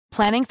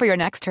Planning for your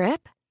next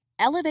trip?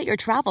 Elevate your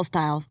travel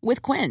style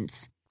with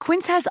Quince.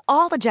 Quince has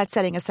all the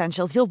jet-setting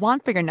essentials you'll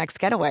want for your next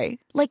getaway,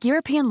 like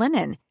European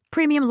linen,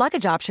 premium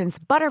luggage options,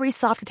 buttery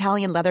soft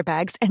Italian leather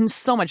bags, and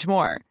so much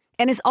more.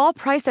 And is all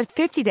priced at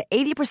 50 to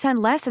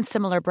 80% less than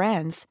similar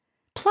brands.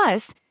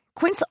 Plus,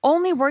 Quince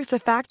only works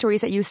with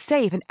factories that use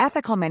safe and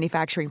ethical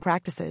manufacturing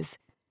practices.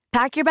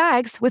 Pack your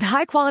bags with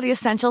high-quality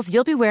essentials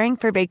you'll be wearing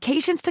for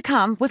vacations to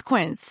come with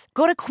Quince.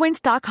 Go to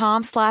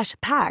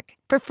quince.com/pack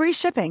for free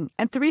shipping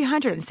and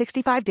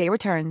 365-day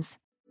returns.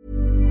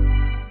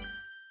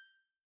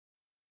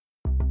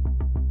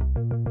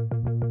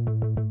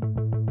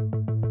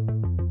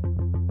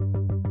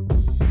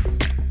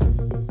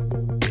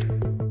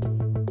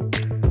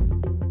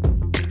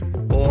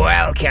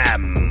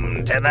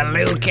 Welcome to the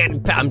Luke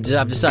and...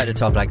 I've decided to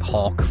talk like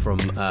Hawk from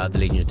the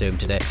Legion of Doom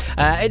today.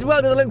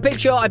 Welcome to the Luke Pig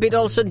Show. I'm Pete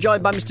Olsen,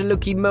 joined by Mr.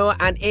 Lukey Moore,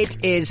 and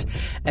it is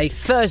a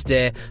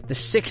Thursday, the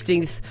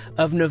 16th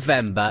of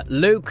November.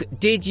 Luke,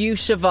 did you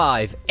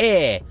survive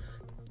A,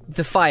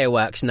 the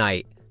fireworks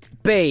night,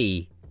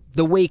 B,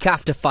 the week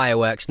after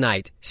fireworks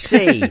night,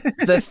 C,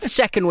 the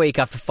second week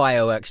after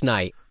fireworks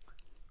night?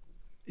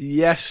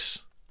 Yes.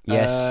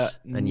 Yes.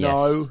 And no.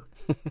 yes.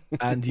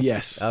 And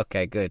yes.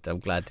 Okay, good. I'm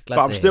glad But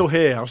I'm still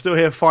here. I'm still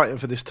here fighting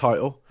for this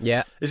title.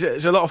 Yeah. Is there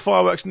a lot of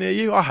fireworks near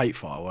you? I hate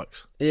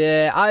fireworks.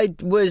 Yeah, I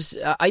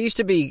used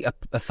to be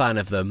a fan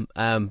of them,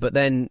 but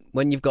then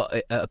when you've got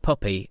a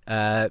puppy,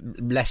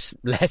 less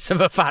of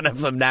a fan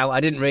of them now.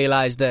 I didn't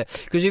realise that,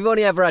 because we've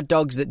only ever had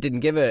dogs that didn't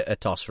give a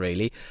toss,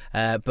 really.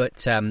 But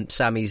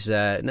Sammy's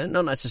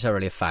not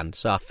necessarily a fan,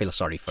 so I feel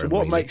sorry for him.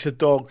 What really makes a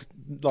dog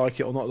like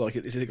it or not like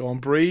it? Is it on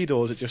breed,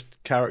 or is it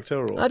just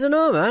character? Or I don't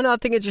know, man. I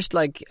think it's just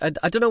like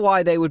I don't know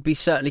why they would be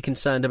certainly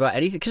concerned about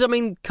anything, because I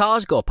mean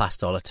cars go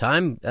past all the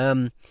time.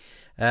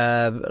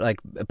 Like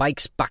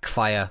bikes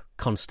backfire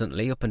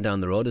constantly up and down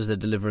the road as they're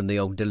delivering the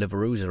old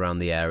Deliveroos around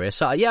the area.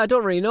 So yeah, I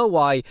don't really know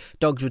why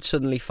dogs would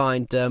suddenly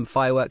find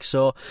fireworks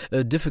so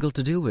difficult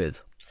to deal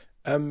with.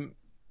 And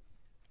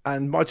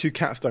my two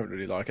cats don't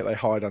really like it. They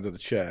hide under the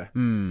chair.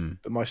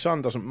 But my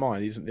son doesn't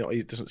mind. He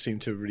doesn't seem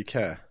to really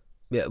care.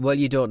 Yeah, well,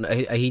 you don't.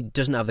 He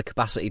doesn't have the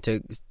capacity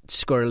to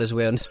squirrel his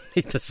way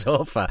underneath the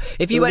sofa.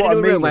 If you went into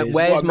a room and went,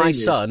 "Where's my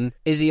son?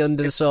 Is he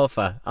under the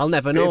sofa?" I'll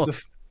never know.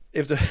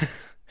 If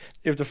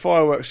the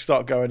fireworks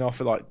start going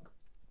off at like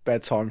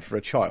bedtime for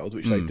a child,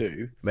 which they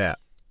do, yeah,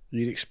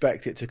 you'd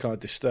expect it to kind of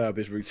disturb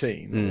his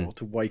routine or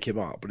to wake him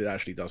up, but it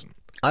actually doesn't.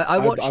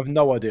 I've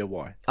no idea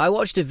why. I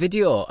watched a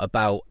video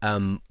about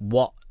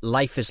what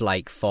life is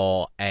like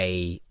for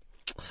I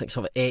think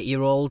sort of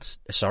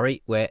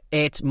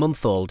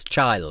 8-month-old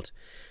child.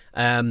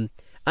 And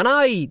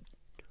I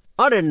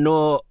didn't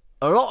know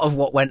a lot of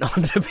what went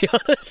on, to be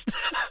honest.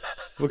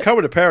 Well,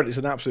 coming a parent is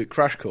an absolute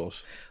crash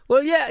course.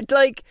 Well, yeah,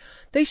 like,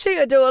 they seem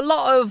to do a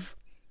lot of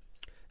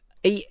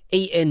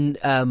eating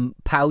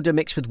powder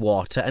mixed with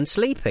water and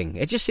sleeping.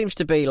 It just seems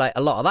to be like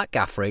a lot of that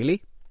gaff,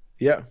 really.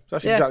 Yeah,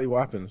 that's exactly what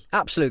happens.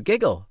 Absolute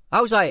giggle.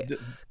 I was like,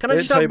 can I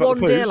just have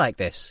one day like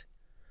this?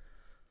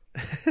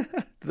 Did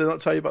they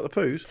not tell you about the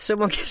poos?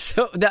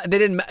 They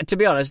didn't. To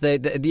be honest, they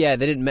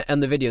didn't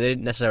on the video. They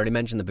didn't necessarily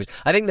mention the poos.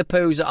 I think the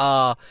poos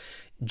are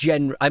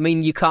I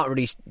mean, you can't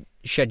really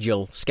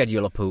schedule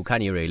a poo,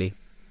 can you? Really,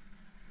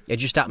 it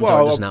just happens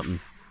or it doesn't happen.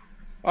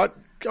 I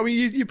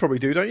mean, you probably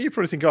do, don't you? You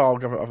probably think, I'll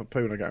go have a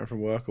poo when I get home from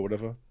work or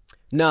whatever.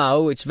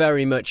 No, it's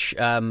very much.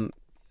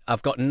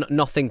 I've got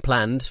nothing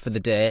planned for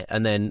the day,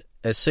 and then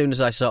as soon as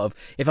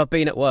if I've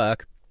been at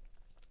work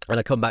and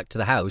I come back to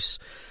the house.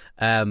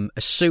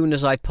 As soon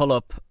as I pull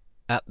up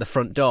at the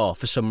front door,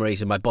 for some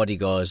reason, my body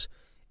goes,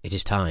 "It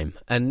is time,"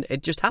 and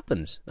it just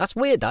happens. That's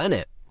weird, that, isn't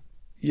it?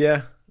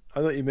 Yeah, I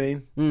know what you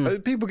mean.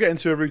 People get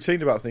into a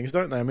routine about things,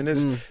 don't they? I mean,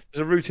 there's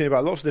a routine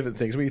about lots of different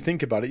things. When you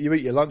think about it, you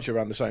eat your lunch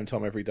around the same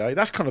time every day.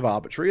 That's kind of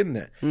arbitrary, isn't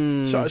it?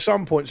 So at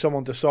some point,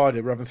 someone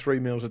decided we're having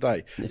 3 meals a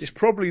day. It's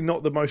probably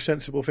not the most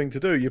sensible thing to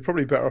do. You're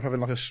probably better off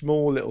having like a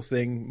small little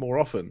thing more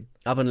often.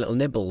 Having little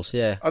nibbles,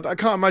 yeah. I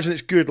can't imagine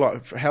it's good,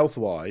 like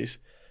health-wise,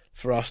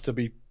 for us to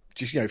be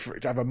just, to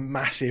have a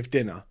massive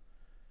dinner.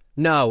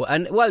 No,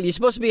 and well, you're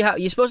supposed to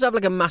have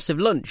like a massive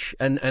lunch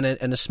and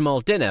a small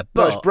dinner.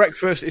 But it's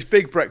breakfast. It's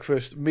big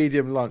breakfast,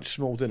 medium lunch,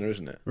 small dinner,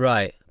 isn't it?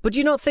 Right. But do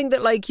you not think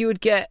that like you would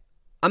get?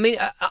 I mean,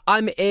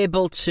 I'm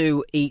able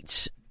to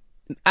eat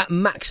at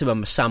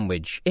maximum a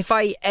sandwich. If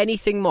I eat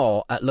anything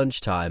more at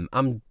lunchtime,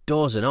 I'm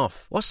dozing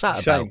off. What's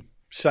that about?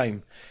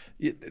 Same.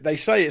 They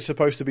say it's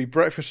supposed to be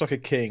breakfast like a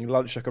king,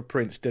 lunch like a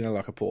prince, dinner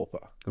like a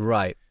pauper.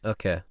 Right.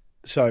 Okay.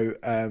 So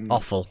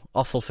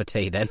awful for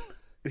tea then.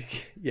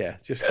 Yeah,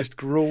 just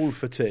gruel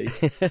for tea.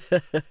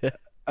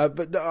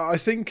 But I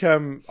think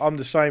I'm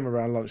the same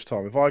around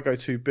lunchtime. If I go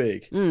too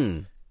big,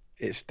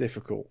 it's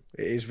difficult.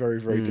 It is very,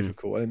 very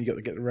difficult. And then you got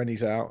to get the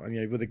Rennies out, and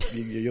you're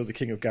the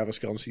king of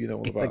Gaviscon, so you know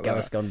all about the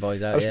Gaviscon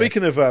boys out.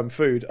 Speaking of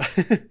food,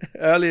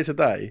 earlier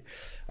today,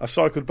 I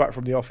cycled back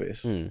from the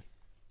office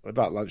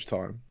about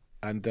lunchtime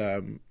and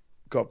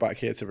got back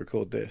here to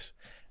record this.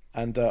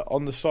 And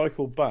on the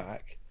cycle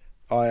back,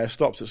 I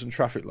stopped at some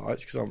traffic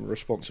lights because I'm a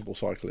responsible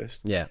cyclist.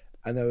 Yeah.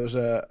 and there was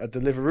a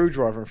Deliveroo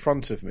driver in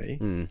front of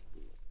me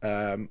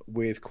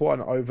with quite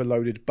an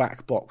overloaded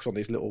back box on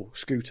his little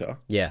scooter,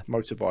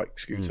 motorbike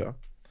scooter.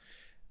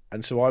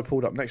 And so I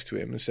pulled up next to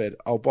him and said,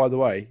 "Oh, by the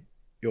way,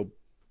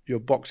 your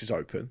box is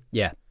open."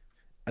 Yeah.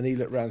 And he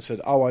looked around and said,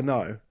 "Oh, I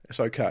know. It's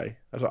okay."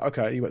 I was like,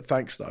 "Okay." And he went,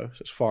 "Thanks, though.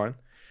 So it's fine."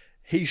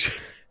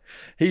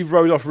 He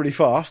rode off really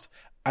fast,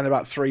 and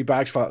about 3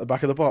 bags fell out the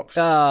back of the box.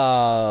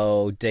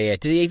 Oh, dear.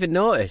 Did he even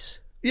notice?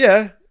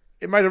 Yeah.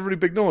 It made a really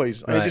big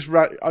noise. Right.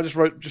 And I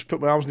just put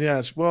my arms in the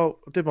air. Well,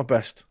 I did my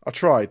best. I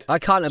tried. I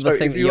can't have a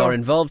think that you're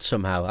involved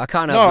somehow. I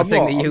can't have a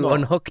think that you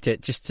unhooked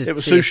it just to see. It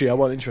was sushi. I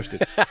wasn't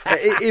interested.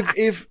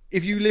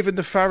 If you live in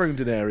the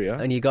Farringdon area...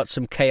 And you got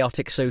some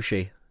chaotic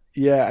sushi.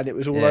 Yeah, and it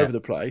was all over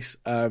the place.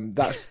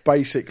 That's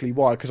basically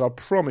why, because I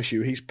promise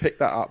you, he's picked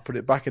that up, put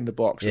it back in the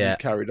box, and he's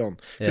carried on.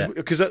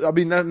 Because, I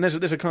mean, there's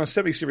a kind of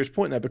semi-serious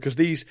point there, because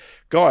these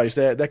guys,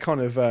 they're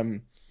kind of...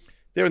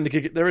 They're in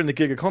the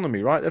gig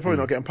economy, right? They're probably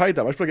not getting paid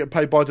that much. They're probably getting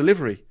paid by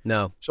delivery.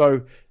 No.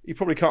 So you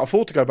probably can't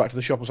afford to go back to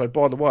the shop and say,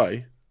 "By the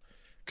way,"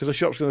 because the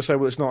shop's going to say,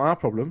 "Well, it's not our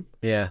problem."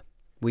 Yeah,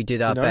 we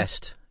did our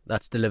best.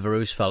 That's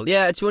Deliveroo's fault.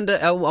 Yeah,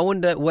 I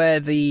wonder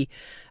where the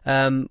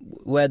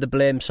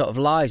blame sort of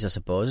lies, I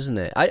suppose, isn't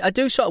it? I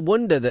do sort of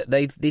wonder that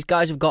these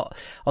guys have got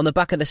on the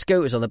back of their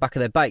scooters, on the back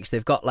of their bikes,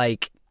 they've got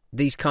like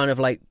these kind of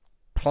like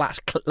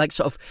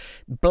sort of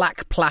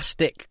black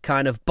plastic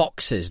kind of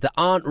boxes that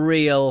aren't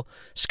real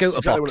scooter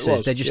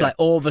boxes. They're just like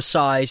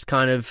oversized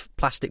kind of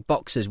plastic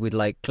boxes with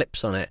like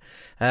clips on it.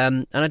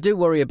 And I do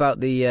worry about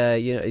the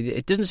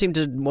it doesn't seem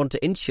to want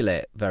to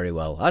insulate very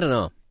well. I don't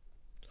know.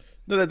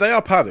 No, they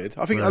are padded.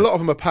 I think a lot of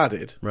them are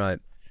padded. Right.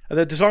 And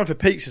they're designed for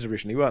pizzas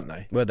originally, weren't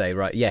they? Were they?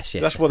 Right. Yes.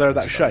 That's why they're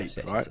that shape,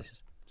 right? Yes.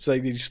 So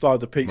you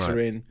slide the pizza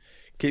in.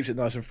 Keeps it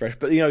nice and fresh.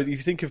 But, if you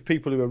think of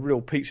people who are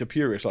real pizza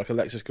purists, like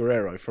Alexis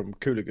Guerrero from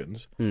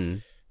Cooligans,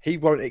 he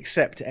won't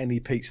accept any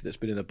pizza that's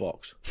been in a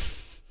box.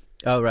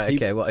 Oh, right,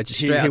 okay. Well, just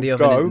straight out of the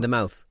oven into the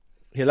mouth.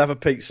 He'll have a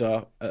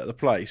pizza at the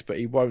place, but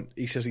he won't.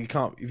 He says he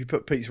can't. If you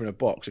put pizza in a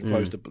box and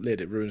close the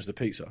lid, it ruins the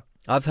pizza.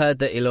 I've heard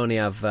that he'll only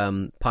have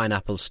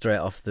pineapples straight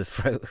off the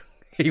fruit.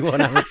 He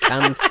won't have it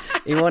canned.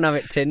 He won't have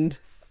it tinned.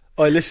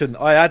 Oh, listen,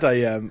 I had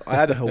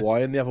a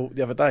Hawaiian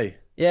the other day.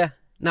 Yeah,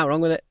 nothing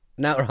wrong with it.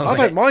 Nothing wrong with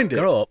it. I don't mind it.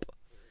 Grow up.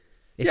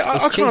 It's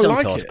I cheese on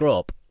like toast. it. Grow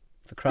up.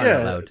 For crying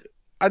out loud.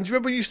 And do you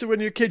remember when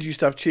you were a kid, you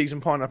used to have cheese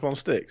and pineapple on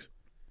sticks?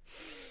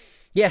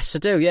 Yes, I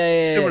do.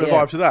 Yeah. Similar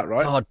vibe to that,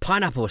 right? God,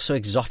 pineapple was so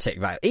exotic,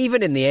 right?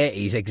 Even in the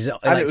 80s,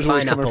 and it was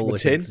pineapple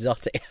was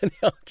exotic. And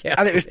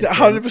it was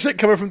 100%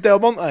 coming from Del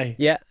Monte.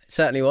 Yeah, it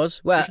certainly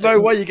was. Well, there's no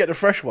way you get the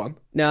fresh one.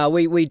 No,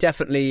 we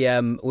definitely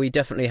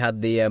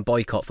had the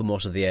boycott for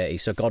most of the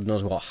 80s, so God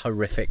knows what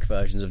horrific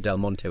versions of Del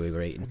Monte we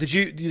were eating.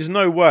 There's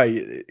no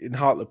way in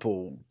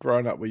Hartlepool,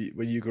 growing up where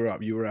you grew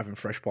up, you were having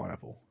fresh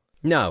pineapple.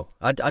 No,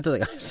 I don't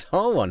think I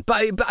saw one.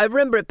 But I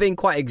remember it being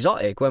quite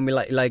exotic when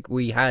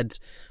we had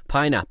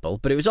pineapple,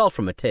 but it was all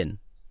from a tin.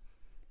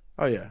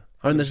 Oh, yeah.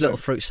 And there's little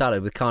fruit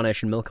salad with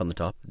carnation milk on the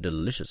top.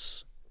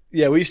 Delicious.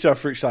 Yeah, we used to have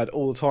fruit salad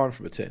all the time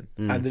from a tin.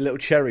 And the little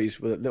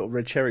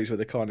red cherries were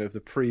the kind of the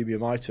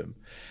premium item.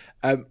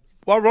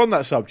 While we're on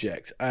that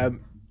subject, I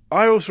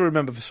also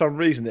remember for some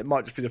reason, it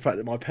might just be the fact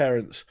that my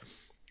parents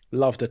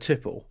loved a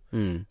tipple.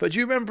 But do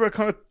you remember a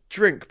kind of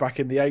drink back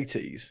in the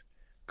 80s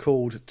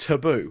called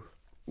Taboo?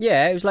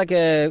 Yeah, it was like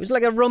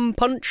a rum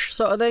punch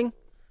sort of thing.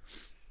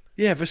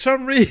 Yeah, for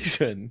some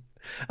reason,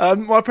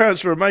 my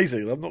parents were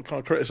amazing. I'm not kind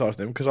of criticising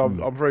them because I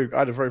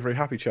had a very, very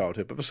happy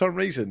childhood. But for some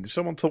reason, if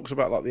someone talks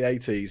about like the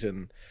 80s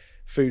and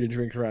food and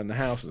drink around the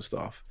house and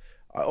stuff,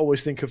 I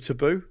always think of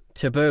Taboo.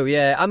 Taboo,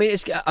 yeah.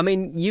 I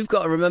mean, you've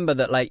got to remember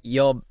that like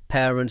your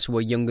parents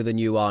were younger than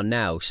you are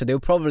now, so they were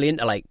probably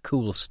into like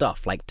cool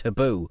stuff like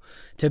Taboo.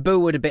 Taboo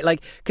would have been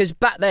like, because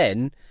back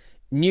then,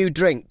 new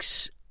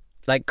drinks.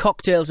 Like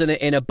cocktails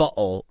in a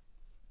bottle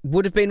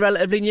would have been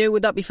relatively new.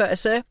 Would that be fair to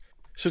say?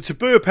 So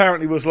Taboo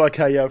apparently was like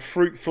a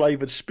fruit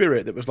flavoured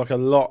spirit that was like a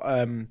lot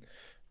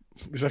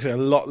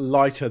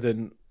lighter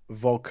than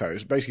vodka. It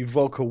was basically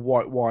vodka,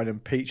 white wine,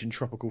 and peach and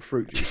tropical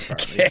fruit juice.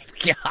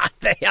 Apparently. God,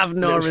 they have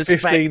no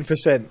respect.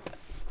 15%.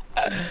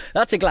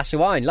 That's a glass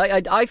of wine.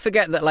 Like I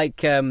forget that. Like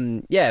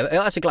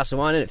that's a glass of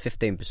wine, isn't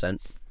it? 15%.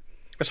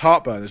 It's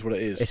heartburn, is what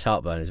it is. It's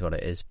heartburn, is what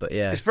it is. But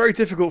yeah, it's very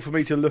difficult for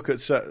me to look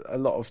at a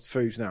lot of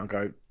foods now and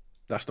go,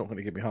 that's not going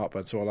to give me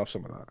heartburn, so I'll have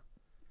some of that.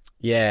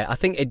 Yeah, I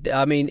think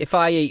if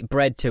I eat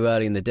bread too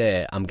early in the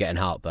day, I'm getting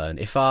heartburn.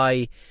 If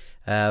I,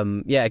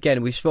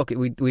 again,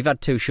 we've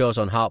had 2 shows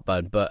on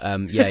heartburn, but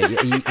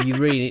you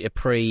really need a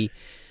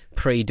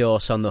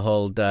pre-dose on the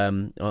whole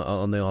on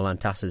the whole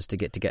antacids to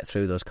get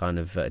through those kind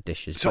of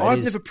dishes. So I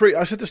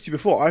said this to you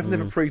before. I've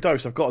never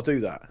pre-dosed. I've got to do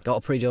that. Got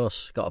a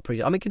pre-dose.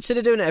 I mean,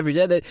 consider doing it every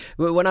day.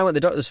 When I went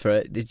to the doctors for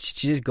it,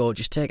 she did go,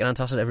 just take an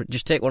antacid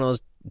just take one of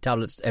those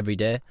tablets every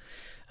day.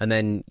 And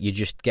then you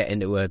just get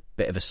into a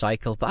bit of a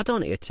cycle. But I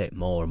don't need to take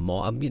more and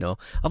more.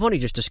 I've only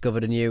just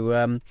discovered a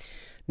new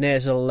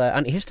nasal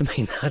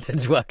antihistamine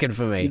that's working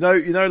for me. You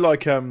know,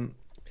 like a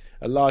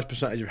large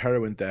percentage of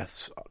heroin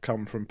deaths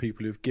come from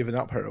people who've given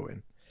up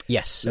heroin.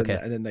 Yes, and okay.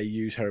 and then they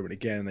use heroin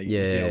again, and they use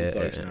the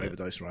overdose and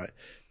overdose, right?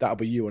 That'll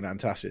be you on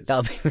antacids.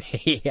 That'll be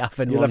me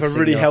having You'll one have a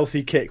really single-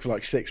 healthy kick for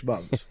like 6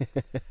 months,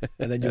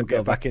 and then you'll Go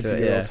get back back into to it,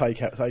 your yeah.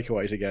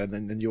 takeaways again,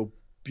 and then you'll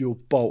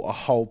bolt a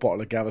whole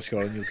bottle of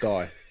Gaviscon and you'll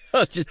die.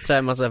 I'll just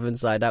turn myself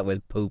inside out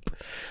with poop.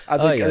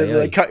 And Oy, oy,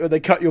 oy. they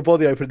cut your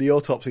body open in the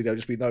autopsy. There'll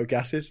just be no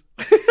gases.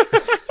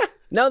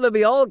 No, there'll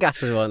be all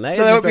gases, won't they?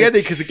 No, there won't be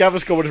any because the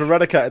Gaviscon would have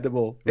eradicated them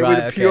all. It Right, would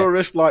be the okay.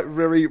 purest, like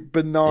very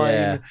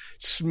benign,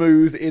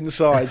 smooth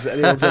insides that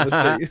anyone's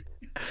ever seen.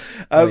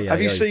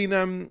 Have you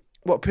seen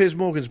what Piers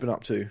Morgan's been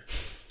up to?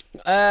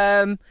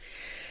 Has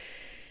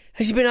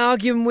he been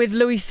arguing with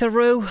Louis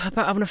Theroux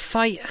about having a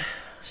fight?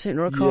 I seem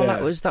to recall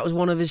that was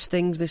one of his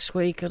things this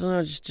week. I don't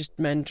know, just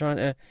men trying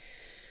to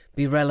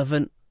be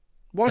relevant.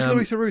 Why is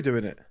Louis Theroux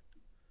doing it?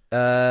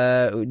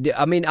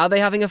 I mean, are they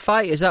having a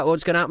fight? Is that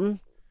what's going to happen?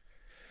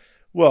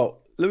 Well,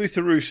 Louis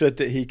Theroux said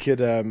that he could.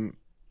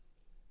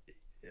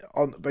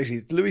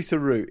 Basically, Louis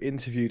Theroux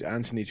interviewed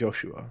Anthony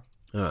Joshua,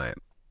 All right.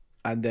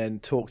 and then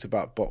talked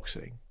about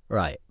boxing,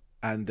 Right.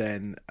 and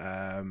then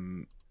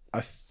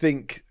I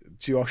think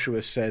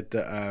Joshua said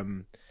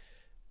that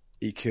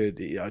he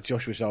could.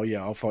 Joshua said, "Oh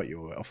yeah, I'll fight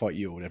you, or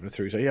whatever." And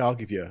Theroux said, "Yeah, I'll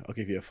give you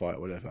a fight,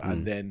 or whatever."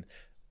 And then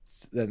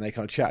they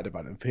kind of chatted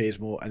about it. And Piers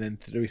Morgan, and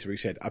then Louis Theroux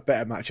said, "A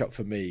better matchup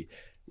for me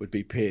would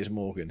be Piers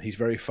Morgan. He's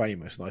very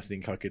famous, and I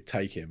think I could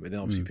take him." And then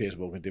obviously Piers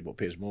Morgan did what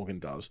Piers Morgan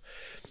does.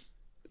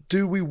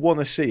 Do we want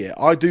to see it?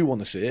 I do want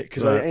to see it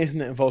because anything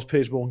that involves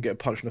Piers Morgan getting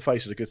punched in the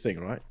face is a good thing,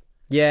 right?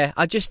 Yeah,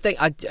 I just think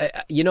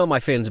you know my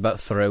feelings about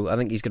Theroux. I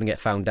think he's going to get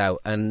found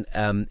out, and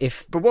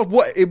if But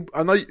what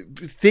I know,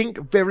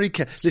 think very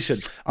carefully. Listen,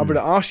 I'm going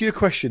to ask you a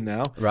question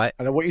now, Right.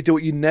 And I want you to do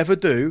what you never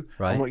do.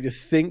 Right. I want you to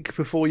think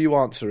before you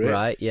answer it,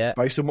 Right, yeah.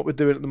 Based on what we're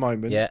doing at the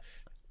moment, yeah,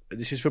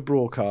 This is for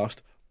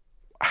broadcast.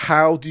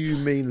 How do you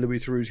mean Louis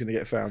Theroux's going to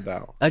get found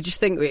out? I just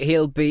think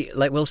he'll be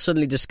like we'll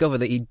suddenly discover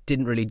that he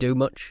didn't really do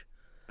much.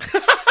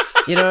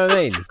 You know what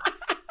I mean?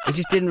 He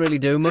just didn't really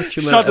do much.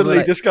 And Suddenly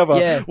like, discover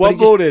yeah, one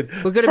morning,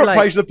 we're gonna front be like,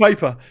 page of the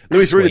paper. Louis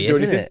That's Theroux weird, didn't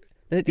do isn't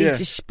anything. it? He's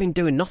just been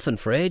doing nothing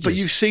for ages. But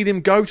you've seen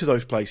him go to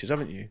those places,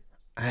 haven't you?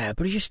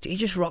 But he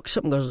just rocks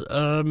up and goes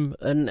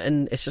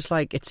and it's just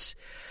like it's.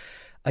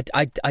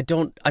 I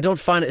don't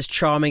find it as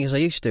charming as I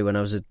used to when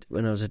I was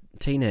a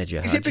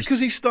teenager. Is it because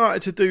he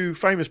started to do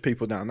famous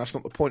people now, and that's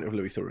not the point of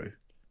Louis Theroux?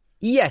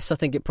 Yes, I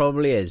think it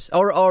probably is.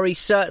 Or he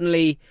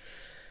certainly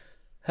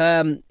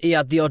he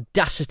had the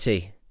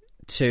audacity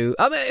to.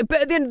 I mean,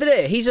 but at the end of the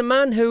day, he's a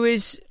man who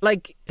is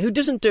like who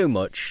doesn't do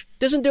much,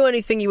 doesn't do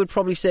anything you would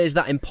probably say is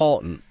that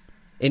important.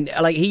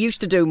 He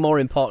used to do more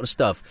important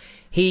stuff.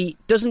 He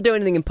doesn't do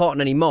anything important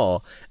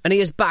anymore, and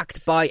he is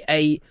backed by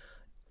a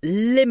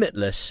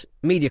limitless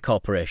media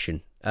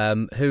corporation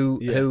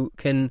who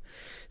can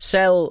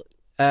sell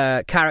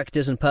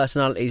characters and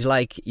personalities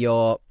like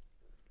your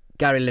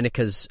Gary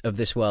Linekers of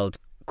this world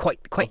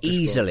quite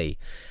easily,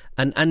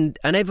 and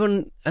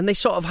everyone and they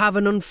sort of have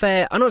an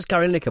unfair. I know it's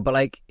Gary Lineker, but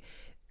like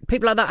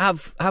people like that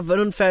have an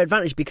unfair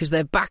advantage because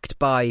they're backed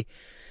by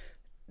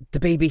the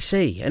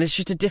BBC, and it's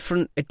just a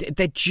different.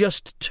 They're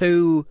just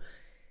too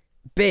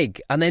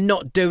big, and they're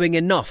not doing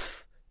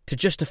enough to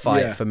justify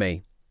it for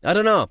me. I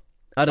don't know.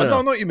 I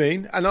know what you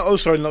mean, and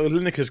also in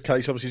Lineker's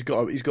case, obviously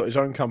he's got his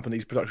own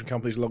companies, production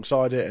companies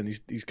alongside it, and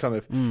he's kind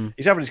of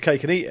he's having his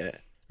cake and eat it,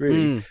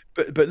 really.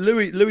 But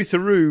Louis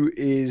Theroux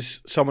is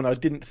someone I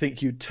didn't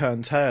think you'd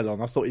turn tail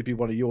on. I thought he'd be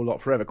one of your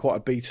lot forever, quite a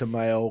beta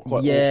male,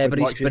 quite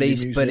but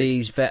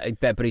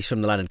he's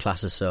from the landed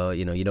classes, so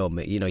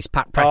he's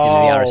practically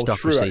the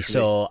aristocracy. True,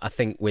 so I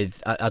think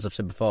as I've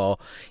said before,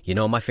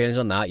 my feelings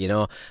on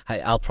that.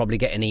 I'll probably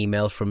get an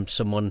email from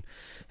someone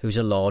who's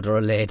a lord or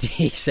a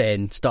lady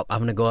saying stop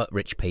having a go at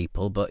rich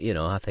people, but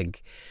I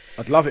think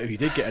I'd love it if you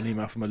did get an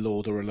email from a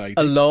lord or a lady.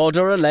 A lord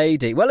or a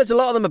lady. Well, there's a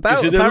lot of them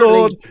about. Is it a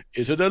lord?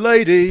 Is it a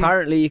lady?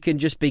 Apparently, you can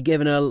just be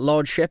given a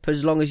lordship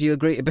as long as you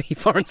agree to be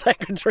foreign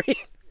secretary.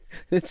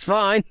 It's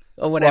fine,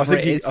 or whatever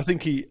it is. I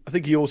think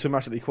he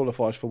automatically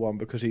qualifies for one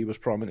because he was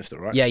prime minister,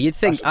 right? Yeah, you'd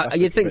think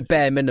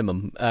bare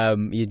minimum.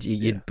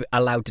 You'd be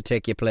allowed to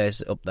take your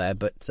place up there,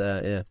 but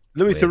yeah.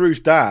 Louis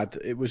Theroux's dad,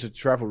 it was a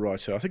travel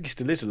writer. I think he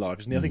still is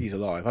alive, isn't he? I think he's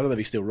alive. I don't know if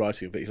he's still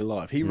writing, but he's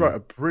alive. He wrote a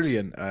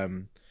brilliant.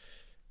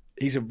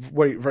 He's a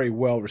very, very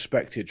well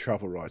respected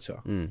travel writer.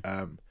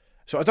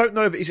 So I don't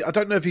know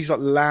if he's like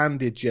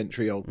landed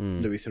gentry old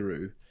Louis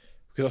Theroux,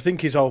 because I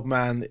think his old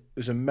man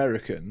was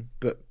American,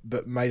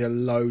 but made a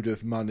load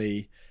of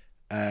money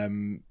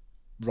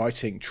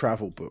writing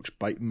travel books,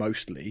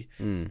 mostly,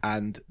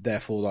 and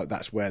therefore like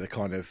that's where the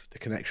kind of the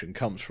connection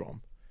comes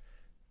from.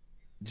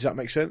 Does that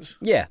make sense?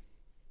 Yeah.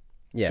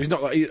 Yeah, so he's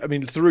not like.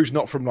 Theroux's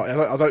not from like.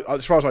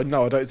 As far as I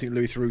know, I don't think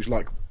Louis Theroux's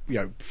like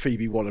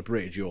Phoebe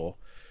Waller-Bridge or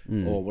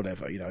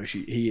whatever.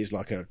 He is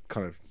like a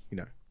kind of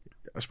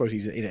I suppose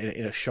he's in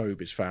a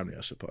showbiz family,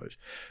 I suppose.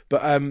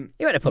 But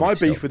my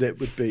beef with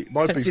it would be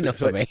That's enough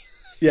for me.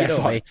 Yeah,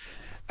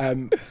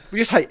 fine. We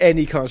just hate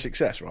any kind of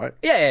success, right?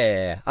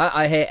 Yeah.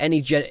 I hate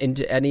any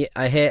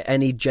I hate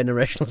any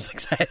generational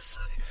success.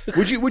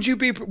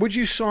 Would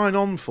you sign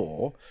on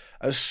for,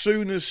 as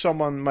soon as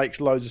someone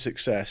makes loads of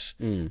success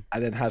and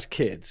then has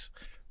kids,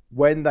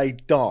 when they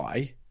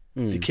die,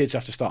 the kids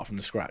have to start from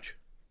the scratch?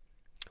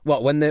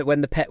 What, when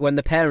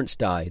the parents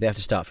die, they have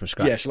to start from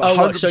scratch? Yes, like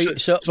 100%,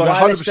 so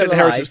like 100%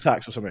 inheritance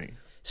tax or something.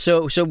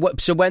 So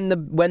when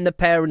the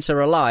parents are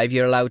alive,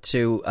 you're allowed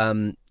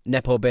to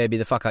nepo baby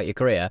the fuck out your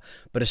career,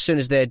 but as soon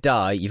as they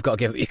die, you've got to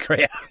give up your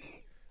career.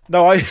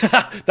 No,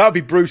 that would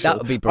be brutal. That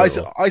would be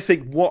brutal. I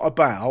think, what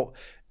about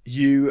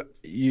you?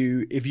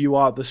 If you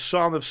are the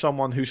son of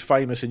someone who's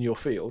famous in your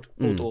field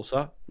or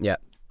daughter, yeah.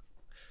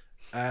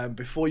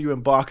 Before you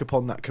embark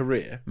upon that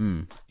career,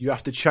 you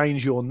have to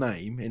change your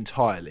name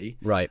entirely,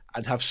 right,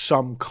 and have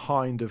some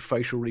kind of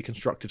facial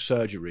reconstructive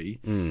surgery,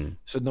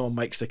 so no one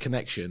makes the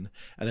connection,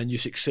 and then you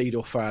succeed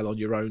or fail on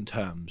your own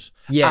terms.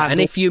 Yeah, and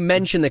if you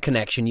mention the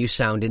connection, you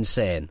sound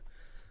insane,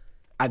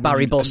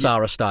 Barry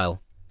Bulsara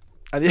style.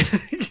 And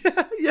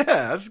yeah,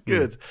 that's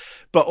good.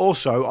 But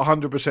also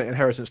 100%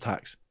 inheritance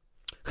tax.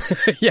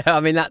 Yeah, I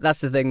mean that's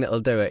the thing that'll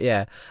do it.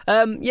 Yeah,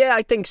 yeah,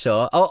 I think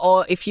so.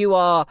 Or if you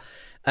are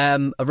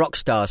a rock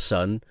star's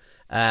son,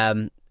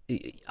 I'm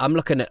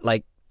looking at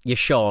like your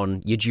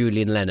Sean, your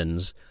Julian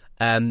Lennons.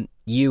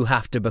 You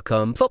have to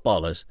become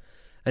footballers,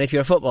 and if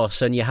you're a football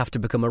son, you have to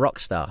become a rock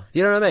star. Do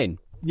you know what I mean?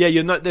 Yeah,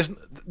 there's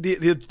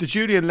the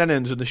Julian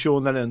Lennons and the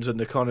Sean Lennons and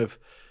the kind of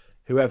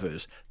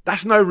whoever's.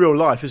 That's no real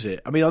life, is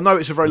it? I mean, I know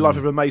it's a very life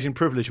of amazing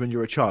privilege when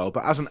you're a child,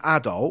 but as an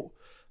adult,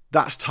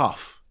 that's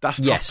tough. That's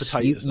tough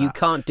potatoes. You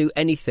can't do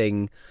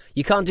anything.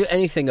 You can't do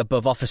anything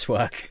above office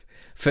work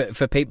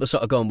for people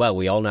sort of going, well,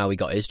 we all know he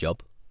got his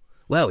job.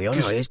 Well, we all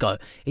know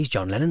he's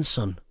John Lennon's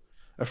son.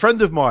 A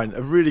friend of mine,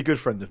 a really good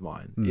friend of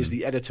mine, is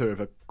the editor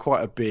of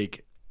quite a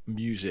big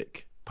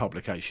music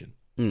publication,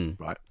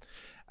 right?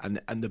 And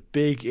the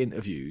big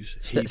interviews.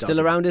 Still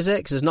around, is it?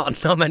 Because there's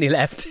not many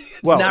left.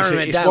 It's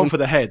one for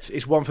the heads.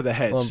 It's one for the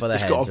heads.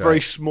 It's got a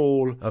very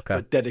small,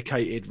 but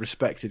dedicated,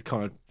 respected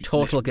kind of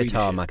Total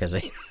Guitar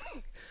magazine.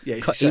 Yeah,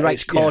 he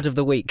writes Chord of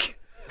the Week.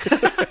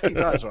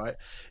 That's right.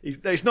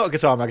 It's not a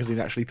guitar magazine,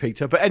 actually,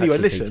 Peter. But anyway,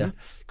 listen, Peter.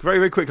 Very,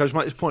 very quick. I just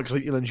make this point because I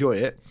think you'll enjoy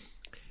it.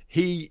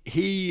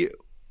 He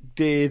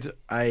did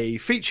a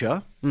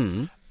feature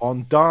on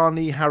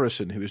Darnie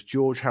Harrison, who is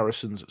George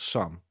Harrison's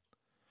son.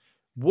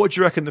 What do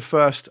you reckon the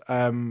first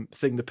thing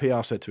the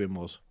PR said to him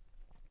was?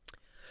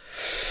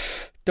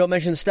 Don't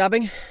mention the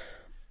stabbing.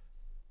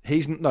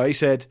 He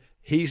said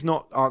he's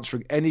not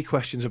answering any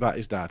questions about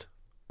his dad.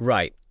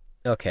 Right.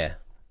 Okay.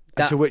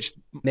 That to which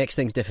makes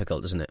things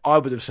difficult, doesn't it? I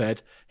would have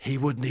said he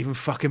wouldn't even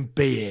fucking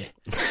be here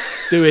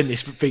doing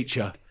this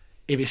feature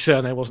if his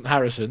surname wasn't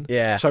Harrison.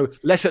 Yeah. So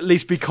let's at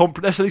least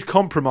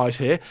compromise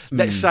here.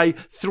 Let's say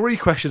 3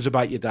 questions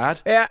about your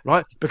dad. Yeah.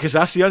 Right? Because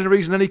that's the only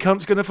reason any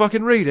cunt's going to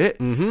fucking read it.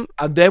 Mm-hmm.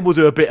 And then we'll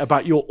do a bit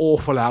about your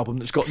awful album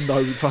that's got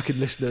no fucking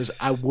listeners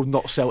and will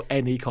not sell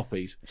any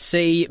copies.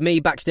 See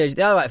me backstage at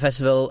the Alright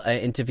Festival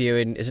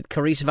interviewing, is it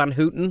Carice Van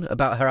Houten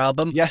about her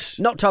album? Yes.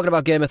 Not talking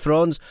about Game of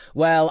Thrones.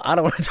 Well, I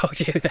don't want to talk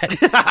to you then.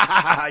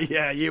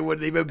 Yeah, you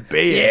wouldn't even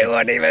be here. You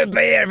wouldn't even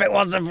be here if it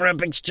wasn't for a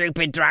big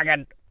stupid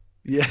dragon.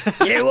 Yeah,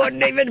 you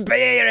wouldn't even be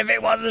here if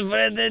it wasn't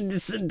for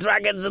the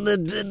dragons and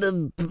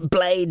the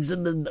blades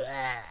and the.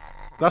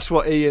 That's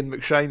what Ian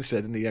McShane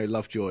said in the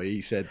Lovejoy.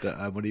 He said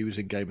that when he was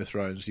in Game of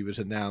Thrones, he was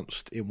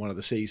announced in one of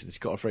the seasons. He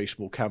got a very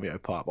small cameo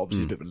part, but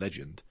obviously a bit of a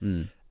legend.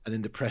 And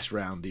in the press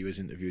round, he was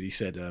interviewed. He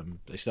said,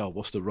 "They said,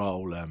 what's the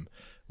role?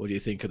 What do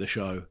you think of the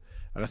show?"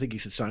 And I think he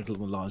said something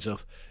along the lines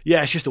of,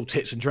 "Yeah, it's just all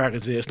tits and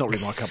dragons here. It's not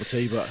really my cup of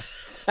tea, but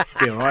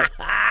be all right."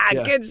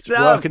 Yeah, good stuff.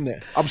 It's work, isn't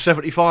it? I'm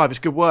 75. It's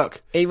good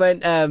work. He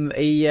went.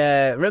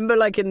 Remember,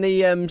 like in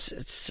the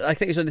I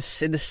think it was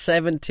in the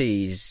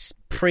 70s,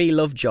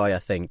 pre-Lovejoy. I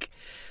think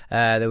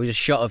there was a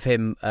shot of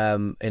him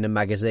in a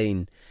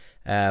magazine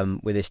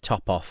with his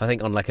top off. I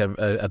think on like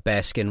a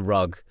bearskin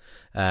rug,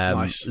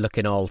 nice.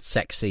 Looking all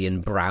sexy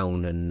and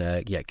brown and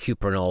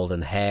Cuprinol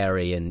and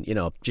hairy and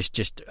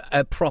just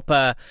a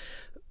proper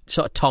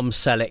sort of Tom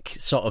Selleck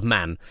sort of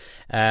man.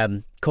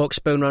 Cork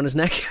spoon around his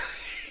neck.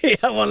 He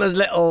had one of those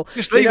little,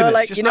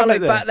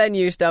 like back then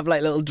you used to have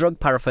like little drug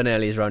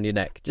paraphernalias around your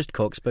neck. Just a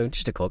cork spoon.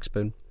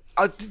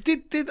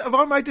 Have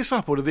I made this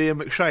up, or did Ian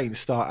McShane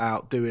start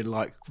out doing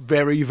like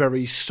very,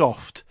 very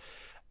soft,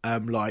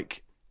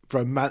 like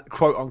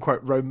quote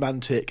unquote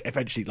romantic,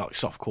 eventually like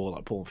softcore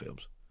like porn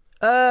films?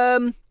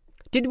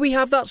 Did we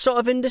have that sort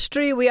of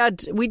industry? We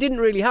didn't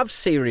really have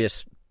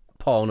serious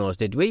pornos,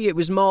 did we? It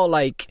was more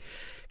like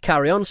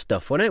carry on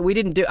stuff, wasn't it? We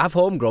didn't have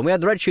homegrown. We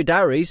had the Red Shoe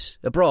Diaries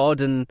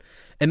abroad and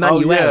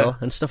Emmanuel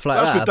and stuff like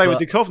that. That was with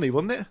David Duchovny,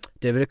 wasn't it?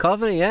 David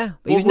Duchovny, yeah.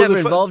 But he was never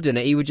involved in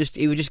it. He would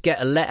just get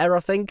a letter,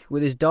 I think,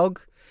 with his dog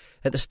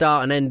at the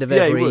start and end of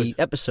every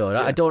episode.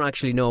 Yeah. I don't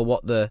actually know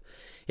what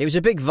it was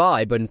a big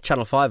vibe when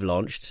Channel 5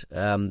 launched.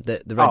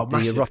 The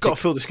erotic, got to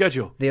fill the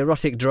schedule. The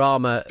erotic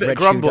drama. Bit Red of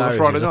grumble on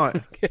Friday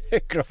night.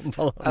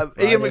 Grumble.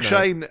 Ian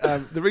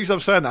McShane. The reason I'm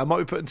saying that, I might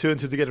be putting 2 and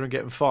 2 together and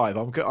getting 5.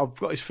 I've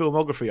got his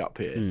filmography up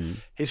here.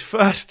 His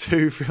first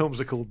 2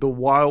 films are called The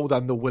Wild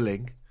and the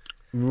Willing.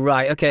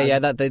 Right. Okay.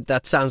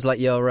 That sounds like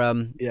your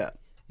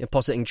Your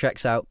positing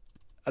checks out.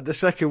 And the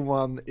second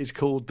one is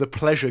called The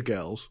Pleasure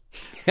Girls.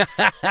 So,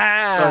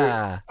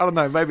 I don't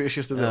know, maybe it's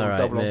just a little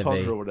double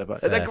entendre or whatever.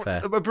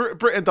 Fair.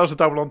 Britain does a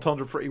double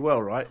entendre pretty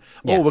well, right?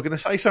 Yeah. Oh, we're going to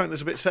say something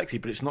that's a bit sexy,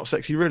 but it's not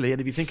sexy really, and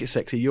if you think it's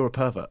sexy, you're a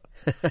pervert.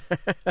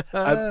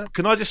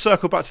 Can I just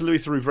circle back to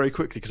Louis Theroux very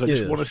quickly? Because I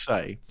just want to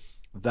say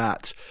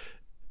that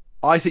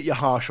I think you're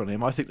harsh on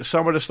him. I think that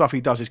some of the stuff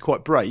he does is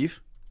quite brave.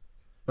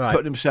 Right.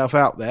 Putting himself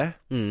out there.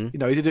 You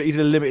know, he did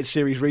a limited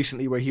series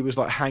recently where he was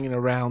like hanging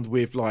around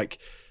with like,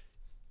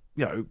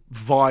 you know,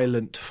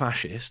 violent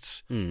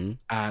fascists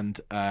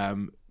and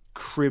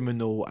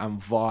criminal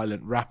and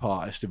violent rap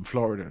artists in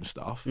Florida and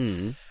stuff.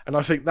 And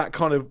I think that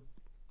kind of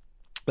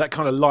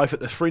life at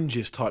the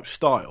fringes type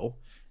style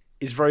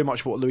is very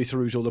much what Louis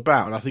Theroux's all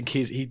about. And I think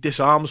he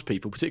disarms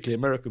people, particularly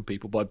American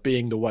people, by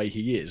being the way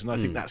he is. And I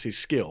think that's his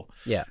skill.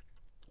 Yeah.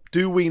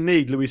 Do we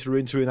need Louis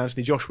Theroux interviewing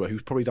Anthony Joshua,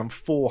 who's probably done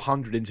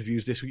 400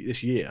 interviews this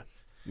year?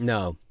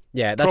 No.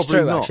 Yeah, that's probably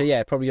true, not. Actually.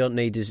 Yeah, probably don't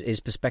need his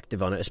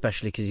perspective on it,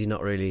 especially because he's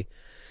not really...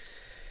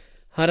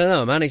 I don't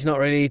know, man. He's not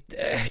really...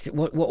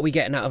 what are we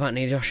getting out of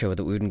Anthony Joshua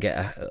that we wouldn't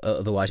get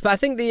otherwise? But I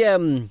think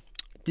the...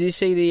 did you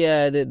see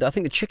the I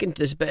think the chicken...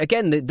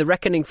 Again, the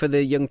reckoning for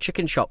the young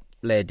chicken shop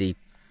lady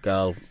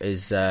girl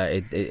is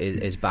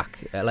back.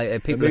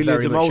 Like people Amelia are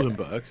very de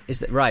Moldenberg. Much... Is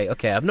that right?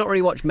 Okay, I've not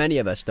really watched many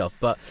of her stuff,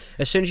 but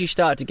as soon as you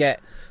start to get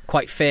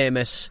quite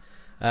famous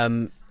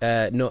notables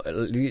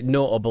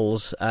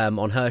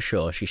on her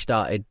show, she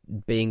started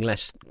being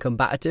less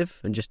combative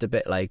and just a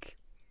bit like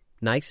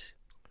nice.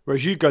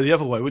 Whereas you'd go the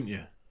other way, wouldn't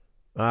you?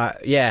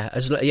 Yeah.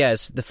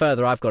 The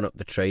further I've gone up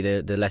the tree,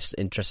 the less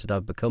interested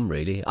I've become.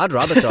 Really, I'd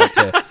rather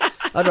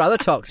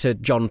talk to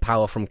John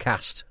Power from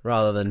Cast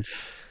rather than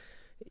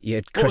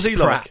Chris Pratt. What was he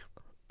like?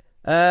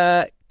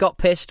 Got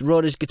pissed,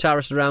 rode his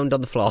guitarist around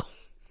on the floor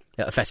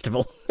at a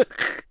festival.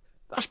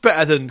 That's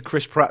better than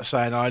Chris Pratt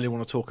saying, "I only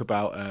want to talk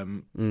about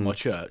my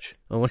church."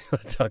 I want to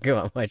talk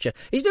about my church.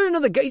 He's doing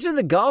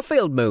the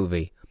Garfield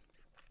movie.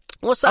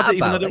 What's that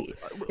about?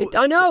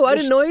 I know. I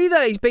didn't know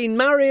either. He's been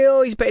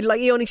Mario. He's been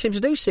he only seems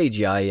to do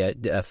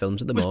CGI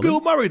films at the moment. Was Bill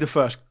Murray the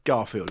first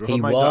Garfield?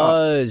 He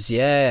was.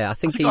 Yeah, I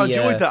think I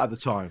enjoyed that at the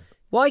time.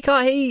 Why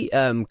can't he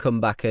come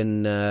back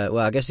and? Well,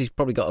 I guess he's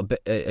probably got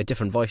a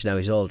different voice now.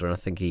 He's older, and I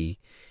think he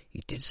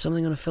did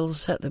something on a film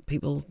set that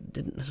people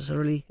didn't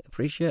necessarily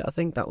appreciate. I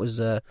think that was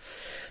one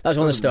of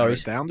the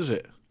stories. Down, does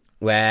it?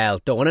 Well,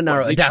 don't want to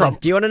narrow it down. Trump.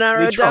 Do you want to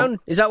narrow it down?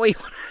 Is that what you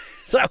want?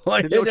 Is that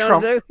what you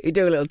want to do? You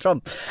do a little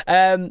Trump.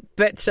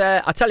 But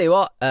I'll tell you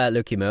what,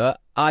 Lukey Moore,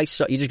 you're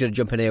just going to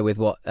jump in here with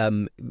what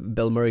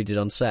Bill Murray did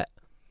on set.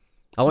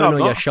 I want to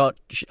know your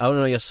I want to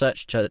know your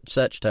search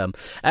term.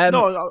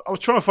 No, I was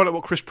trying to find out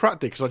what Chris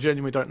Pratt did because I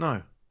genuinely don't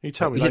know. You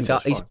tell me.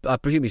 I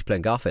presume he's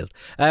playing Garfield.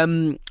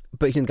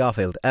 But he's in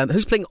Garfield.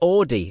 Who's playing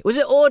Audie? Was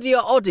it Audie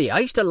or Oddie? I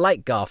used to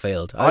like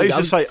Garfield. I used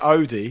to say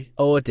Odie.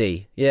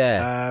 Audie,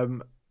 yeah.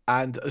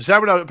 And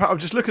Samuel, I'm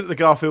just looking at the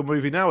Garfield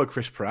movie now with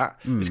Chris Pratt.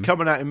 It's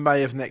coming out in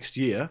May of next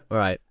year.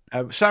 Right.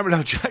 Samuel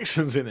L.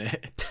 Jackson's in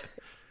it.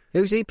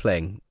 Who's he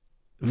playing?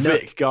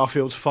 Vic,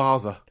 Garfield's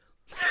father.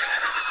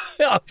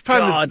 Oh,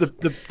 God.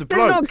 The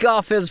There's no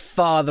Garfield's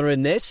father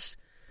in this.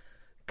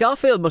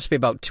 Garfield must be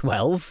about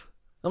 12.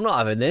 I'm not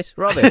having this,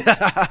 Robbie.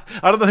 I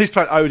don't know who's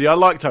playing Odie. I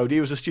liked Odie.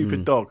 He was a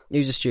stupid dog. He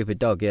was a stupid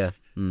dog, yeah.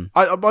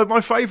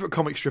 My favourite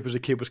comic strip as a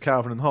kid was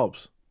Calvin and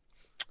Hobbes.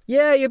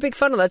 Yeah, you're a big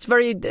fan of that. It's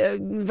very,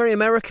 very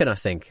American, I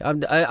think.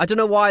 I don't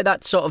know why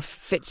that sort of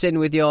fits in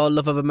with your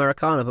love of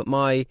Americana, but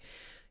I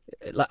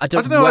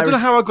don't know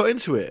how I got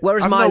into it.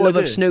 Whereas my love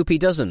of Snoopy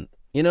doesn't.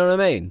 You know what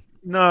I mean?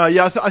 No,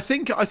 yeah, I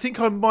think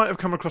I might have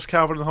come across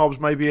Calvin and Hobbes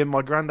maybe in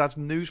my granddad's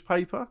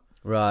newspaper.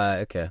 Right.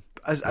 Okay.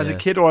 As a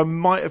kid, or I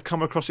might have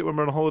come across it when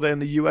we were on holiday in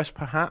the US,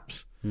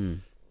 perhaps.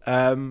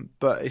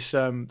 But it's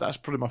that's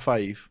probably my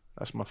fave.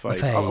 That's my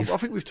fave. I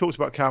think we've talked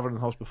about Calvin and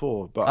Hobbes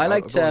before, but I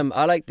like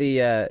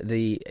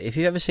the if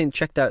you've ever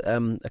checked out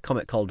a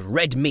comic called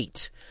Red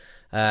Meat,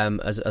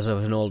 as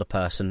an older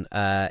person,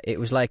 it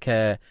was like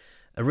a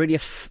really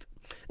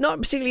not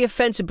particularly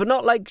offensive, but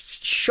not like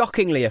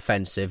shockingly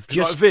offensive.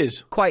 Just like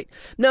Viz.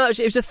 No, it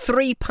was a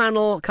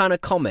 3-panel kind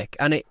of comic,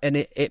 and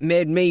it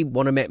made me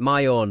want to make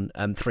my own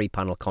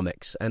 3-panel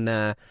comics, and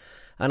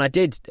I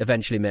did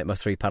eventually make my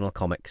 3-panel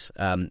comics,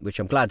 which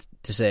I'm glad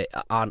to say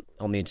aren't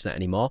on the internet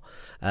anymore,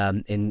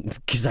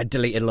 because I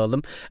deleted a lot of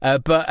them.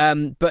 But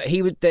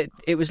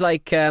it was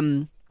like.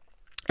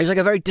 It was like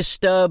a very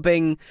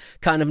disturbing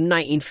kind of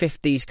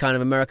 1950s kind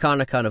of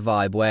Americana kind of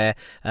vibe where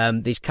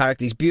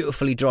these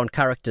beautifully drawn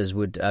characters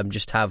would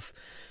just have,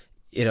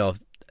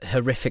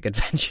 horrific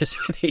adventures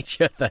with each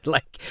other.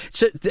 Like,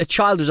 so the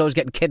child was always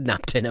getting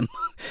kidnapped in them,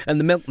 and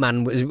the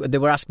milkman they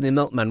were asking the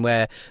milkman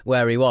where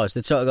he was.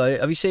 They'd sort of go,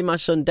 "Have you seen my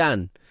son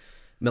Dan?"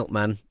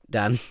 Milkman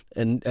Dan,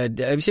 and have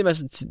you seen my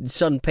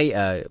son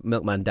Peter?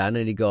 Milkman Dan,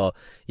 and he'd go,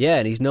 "Yeah,"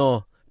 and he's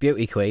no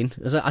beauty queen.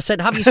 I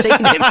said, have you seen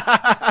him?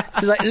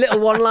 It was like little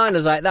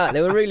one-liners like that.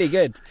 They were really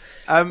good.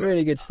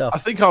 Really good stuff. I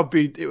think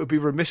it would be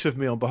remiss of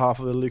me on behalf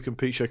of the Luke and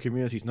Pete Show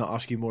community to not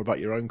ask you more about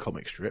your own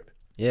comic strip.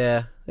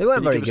 Yeah, they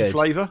weren't very good. Give us a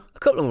flavour? A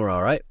couple of them were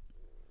all right.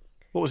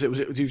 What was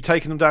it? You've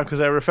taken them down because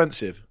they were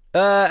offensive?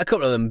 A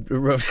couple of them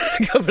were.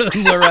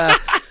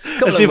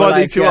 Let's see if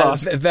I need to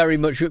ask. Very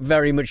much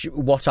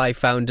what I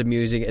found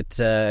amusing at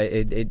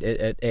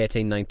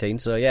 18, 19.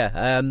 So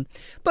yeah,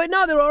 but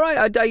no, they're all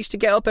right. I used to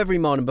get up every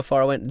morning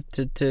before I went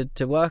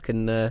to work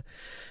and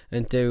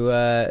do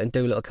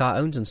little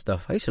cartoons and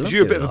stuff. I used to love. You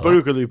were a bit of a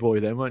boogaloo boy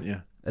then, weren't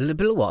you? A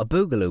little what? A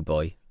boogaloo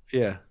boy?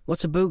 Yeah.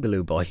 What's a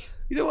boogaloo boy?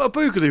 You know what a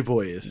boogaloo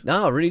boy is?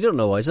 No, I really don't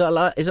know. Is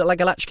it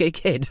like a latchkey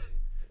kid?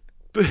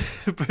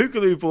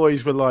 Boogaloo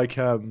boys were like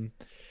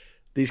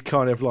these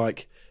kind of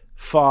like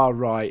far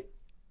right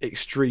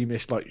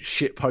extremist like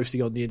shit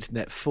posting on the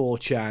internet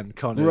 4chan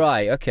kind of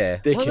right. Okay.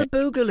 What are the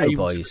Boogaloo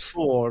boys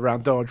for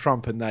around Donald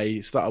Trump, and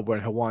they started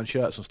wearing Hawaiian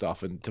shirts and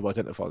stuff and to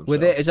identify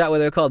themselves. Is that what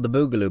they're called, the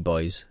Boogaloo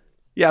boys?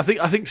 Yeah,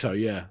 I think so.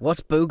 Yeah. What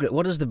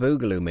does the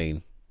Boogaloo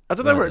mean? I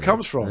don't know where it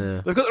comes from.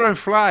 Yeah. They've got their own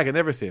flag and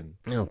everything.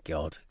 Oh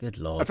God, good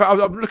Lord!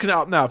 I'm looking it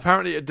up now.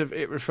 Apparently,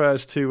 it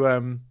refers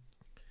to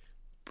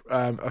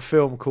a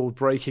film called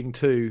Breaking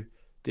 2.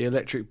 The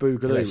Electric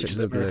Boogaloo, which is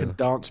an American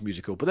dance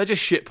musical, but they're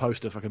just shit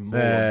poster fucking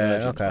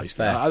moron. Okay,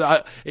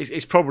 fair.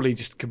 It's probably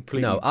just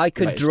completely. No, I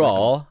could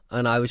draw,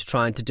 and I was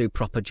trying to do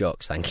proper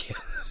jokes. Thank you.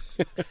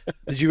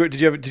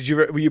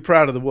 Were you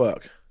proud of the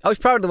work? I was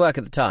proud of the work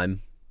at the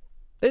time.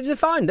 They're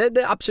fine. They're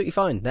absolutely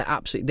fine.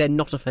 They're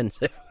not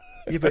offensive.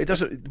 Yeah, but it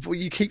doesn't. Well,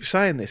 you keep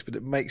saying this, but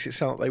it makes it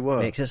sound like they were.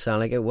 Makes it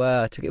sound like it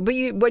were. But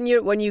when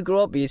you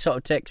grow up, you're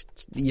sort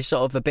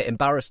of a bit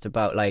embarrassed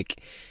about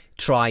like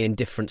trying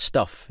different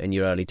stuff in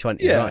your early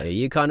 20s, aren't you?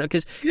 You kind of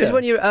because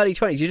when you're early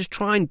 20s, you're just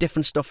trying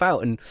different stuff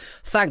out, and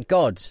thank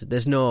God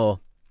there's no.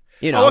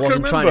 I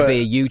wasn't trying to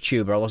be a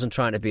YouTuber. I wasn't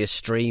trying to be a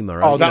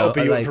streamer. Oh, that would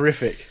be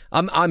horrific.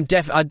 I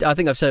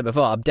think I've said it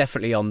before. I'm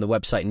definitely on the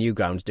website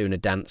Newgrounds doing a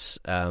dance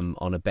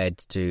on a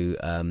bed to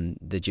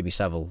the Jimmy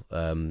Savile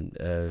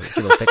Jim'll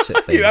Fix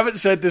It thing. You haven't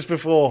said this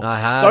before. I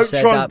have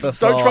said that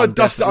before. Don't try and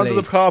dust it under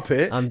the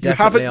carpet. You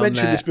haven't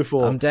mentioned this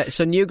before.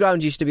 So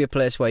Newgrounds used to be a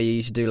place where you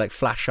used to do like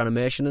flash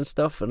animation and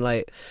stuff, and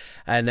I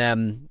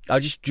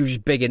was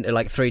just big into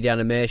like 3D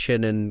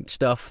animation and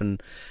stuff,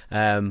 and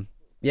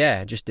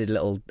yeah, just did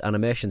little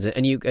animations,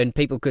 and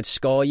people could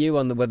score you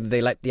on whether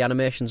they liked the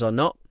animations or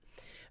not.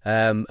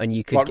 And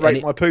you could like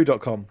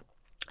ratemypoo.com.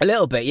 A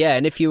little bit, yeah.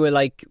 And if you were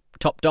like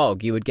top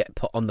dog, you would get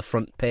put on the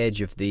front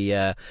page of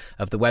the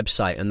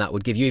website, and that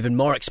would give you even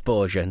more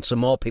exposure, and so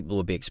more people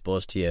would be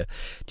exposed to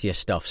your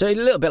stuff. So a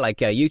little bit like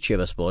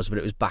YouTube, I suppose, but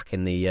it was back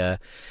in the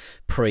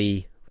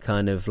pre.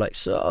 Kind of like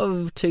sort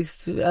of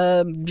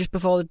just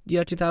before the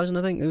year 2000,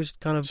 I think it was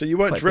kind of. So you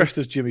weren't dressed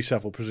as Jimmy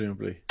Savile,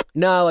 presumably.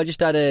 No, I just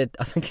had I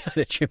had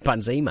a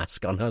chimpanzee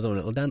mask on. I was on a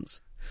little dance.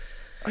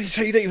 Oh,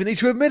 so you don't even need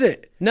to admit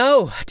it?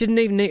 No, I didn't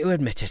even need to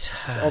admit it.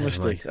 That's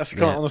honesty. That's the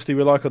kind of honesty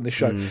we like on this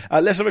show.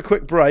 Let's have a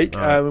quick break.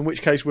 In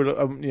which case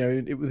we'll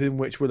within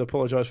which we'll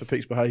apologise for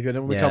Pete's behaviour, and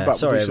then when we come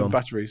back we'll do some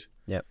batteries.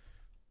 Yep.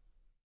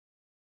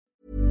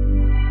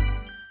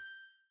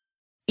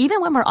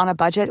 Even when we're on a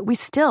budget, we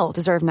still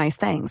deserve nice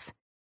things.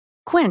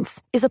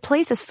 Quince is a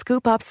place to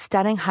scoop up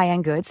stunning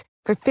high-end goods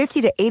for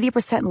 50 to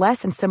 80%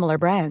 less than similar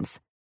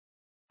brands.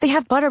 They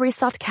have buttery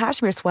soft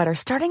cashmere sweaters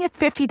starting at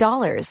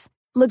 $50,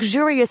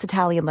 luxurious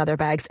Italian leather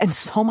bags, and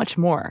so much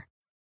more.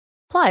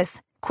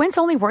 Plus, Quince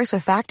only works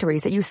with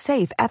factories that use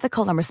safe,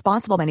 ethical, and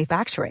responsible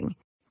manufacturing.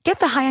 Get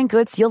the high-end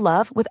goods you'll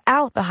love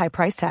without the high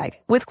price tag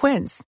with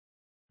Quince.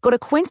 Go to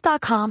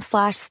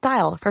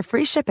quince.com/style for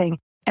free shipping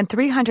and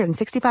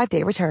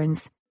 365-day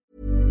returns.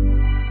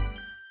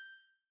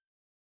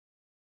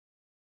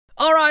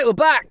 All right, we're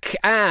back,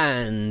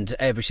 and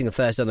every single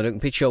Thursday on the Luke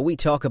and Pete Show, we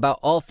talk about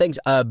all things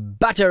a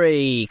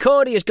battery.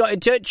 Cody has got in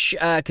touch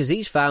because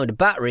he's found a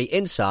battery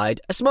inside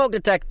a smoke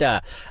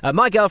detector.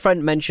 My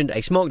girlfriend mentioned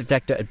a smoke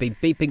detector had been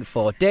beeping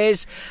for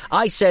days.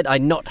 I said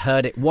I'd not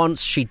heard it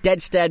once. She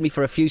dead stared me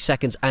for a few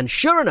seconds, and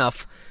sure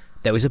enough,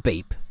 there was a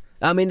beep.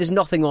 I mean, there's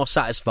nothing more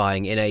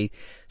satisfying in a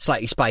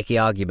slightly spiky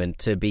argument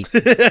to be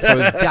proved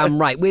damn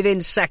right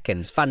within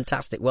seconds.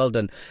 Fantastic. Well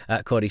done,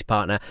 Cody's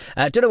partner.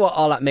 Don't know what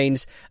all that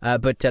means,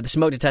 but the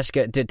smoke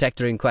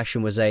detector in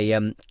question was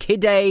a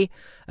Kidde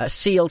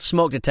sealed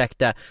smoke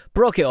detector.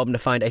 Broke it open to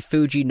find a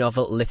Fuji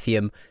Novel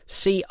Lithium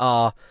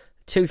CR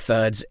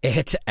 2/3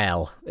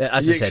 8L.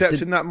 As Are you I said,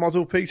 accepting that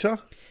model, Peter?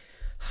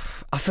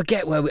 I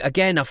forget where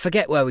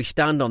we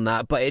stand on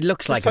that, but it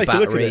looks like a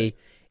battery.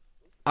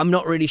 I'm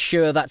not really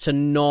sure that's a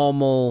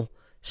normal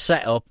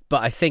setup,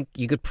 but I think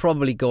you could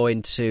probably go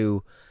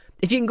into...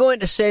 If you can go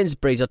into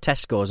Sainsbury's or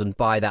Tesco's and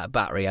buy that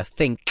battery, I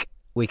think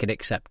we can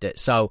accept it.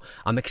 So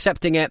I'm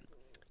accepting it.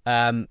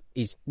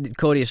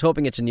 Cody is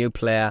hoping it's a new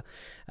player.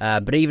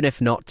 But even if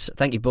not,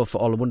 thank you both for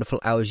all the wonderful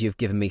hours you've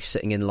given me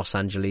sitting in Los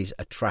Angeles,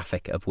 a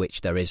traffic of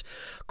which there is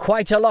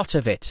quite a lot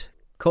of it.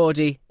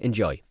 Cody,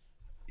 enjoy.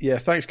 Yeah,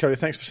 thanks, Cody.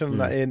 Thanks for sending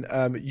that in.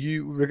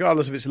 You,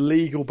 regardless if it's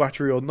legal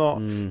battery or not,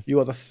 you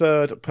are the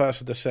third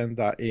person to send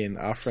that in.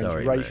 Our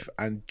friends Rafe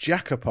and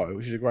Jacopo,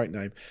 which is a great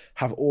name,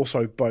 have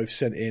also both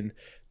sent in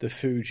the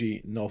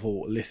Fuji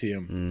Novel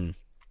Lithium.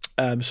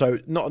 So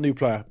not a new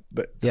player,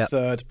 but the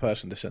third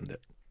person to send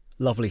it.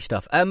 Lovely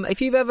stuff. If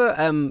you've ever,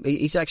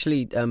 he's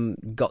actually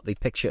got the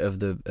picture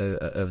of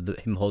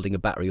him holding a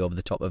battery over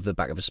the top of the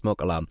back of a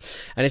smoke alarm,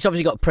 and it's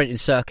obviously got a printed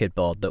circuit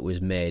board that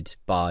was made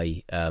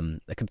by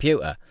a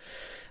computer,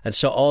 and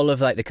so all of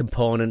like the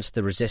components,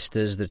 the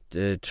resistors,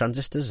 the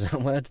transistors, is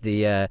that word?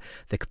 The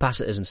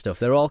capacitors and stuff,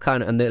 they're all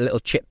kind of, and the little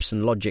chips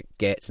and logic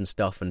gates and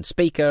stuff, and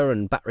speaker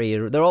and battery,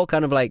 they're all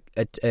kind of like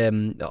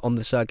on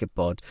the circuit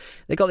board.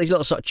 They got these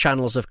little sort of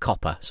channels of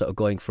copper, sort of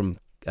going from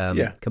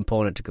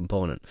component to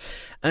component.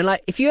 And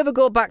like, if you ever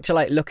go back to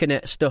like looking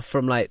at stuff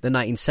from like the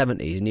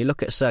 1970s, and you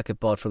look at a circuit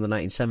board from the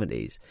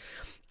 1970s,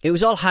 it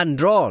was all hand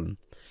drawn.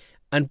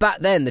 And back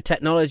then, the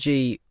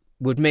technology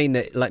would mean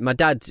that, like, my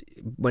dad,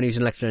 when he was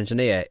an electrical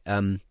engineer,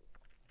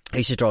 he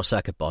used to draw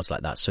circuit boards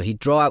like that. So he'd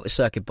draw out a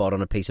circuit board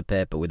on a piece of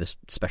paper with a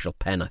special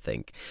pen, I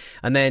think,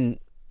 and then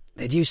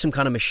they'd use some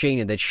kind of machine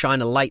and they'd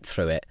shine a light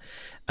through it,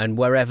 and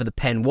wherever the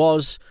pen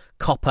was,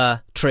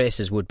 copper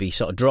traces would be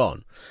sort of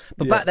drawn.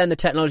 But back then, the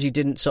technology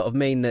didn't sort of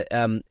mean that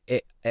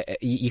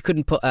you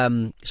couldn't put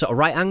sort of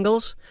right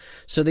angles.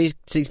 So these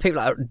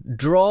people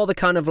draw the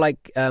kind of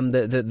like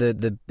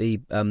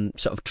the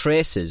sort of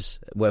traces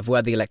of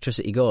where the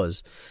electricity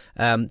goes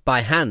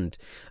by hand.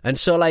 And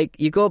so like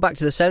you go back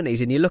to the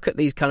 70s and you look at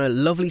these kind of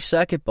lovely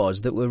circuit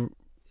boards that were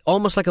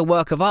almost like a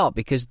work of art,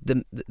 because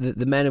the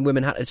men and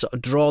women had to sort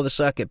of draw the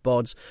circuit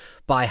boards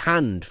by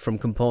hand from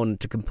component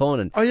to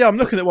component. Oh yeah, I'm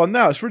looking at one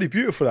now. It's really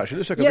beautiful, actually. It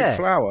looks like a big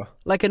flower,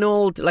 like an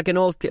old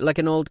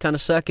kind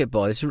of circuit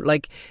board. It's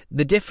like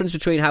the difference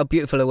between how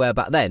beautiful they were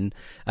back then,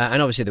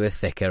 and obviously they were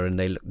thicker and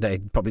they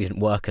probably didn't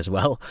work as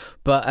well.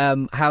 But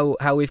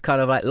how we've kind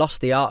of like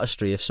lost the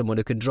artistry of someone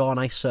who can draw a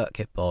nice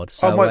circuit board.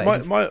 So,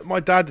 my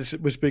dad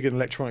was big in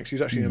electronics. He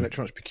was actually in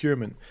electronics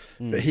procurement,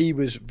 but he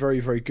was very,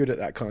 very good at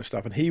that kind of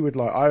stuff. And he would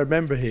I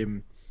remember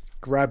him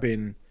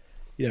grabbing,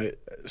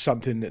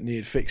 something that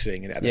needed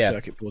fixing, and it had a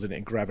circuit board in it,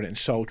 and grabbing it and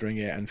soldering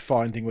it and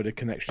finding where the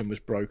connection was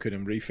broken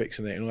and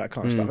refixing it and all that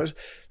kind of stuff.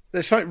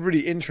 There's something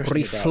really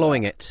interesting about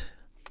reflowing it.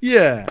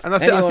 Yeah, and I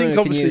think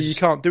obviously you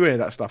can't do any of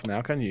that stuff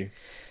now, can you?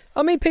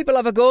 I mean, people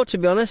have a go, to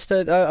be honest.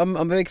 I'm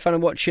a big fan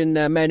of watching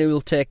men who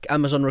will take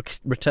Amazon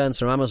returns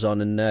from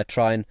Amazon and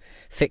try and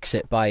fix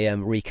it by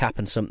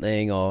recapping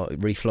something or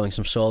reflowing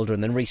some solder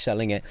and then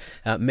reselling it,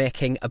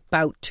 making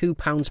about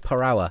 £2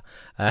 per hour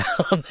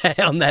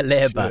on their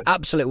labour. Shit.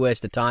 Absolute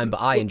waste of time,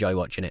 but I enjoy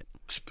watching it.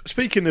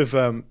 Speaking of,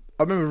 I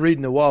remember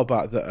reading a while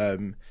back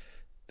that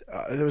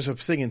there was a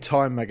thing in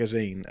Time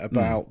magazine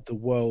about the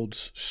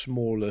world's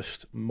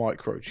smallest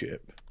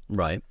microchip.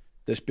 Right.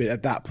 That's been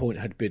at that point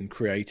had been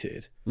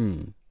created,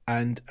 and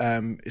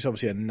it's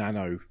obviously a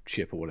nano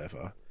chip or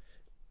whatever,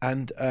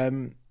 and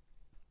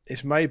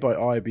it's made by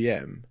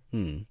IBM,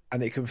 and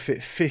it can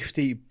fit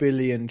 50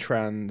 billion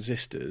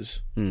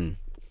transistors,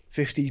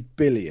 50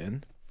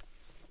 billion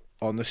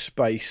on the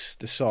space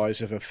the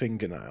size of a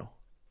fingernail.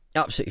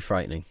 Absolutely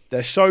frightening.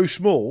 They're so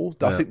small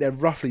that I think they're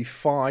roughly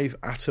 5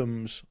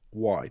 atoms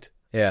wide.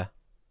 Yeah,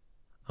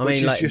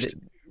 which is just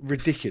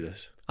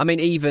ridiculous. I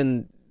mean,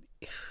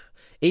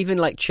 even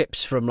like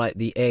chips from like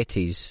the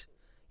 80s,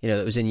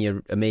 that was in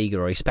your Amiga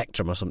or your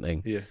Spectrum or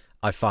something,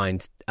 I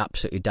find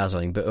absolutely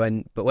dazzling. But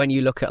when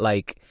you look at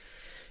like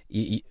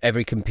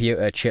every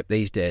computer chip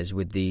these days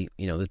with the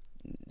the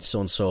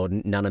so-and-so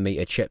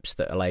nanometer chips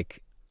that are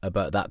like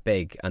about that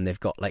big, and they've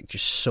got like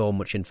just so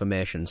much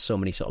information, so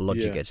many sort of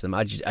logic into them.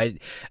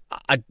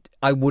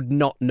 I would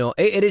not know.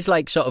 It is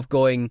like sort of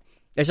going.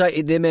 It's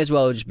like they may as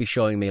well just be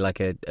showing me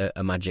like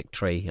a magic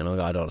tree, I don't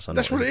understand.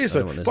 That's what it is,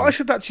 though. But I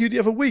said that to you the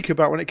other week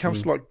about when it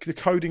comes to like the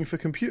coding for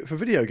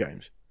video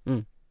games.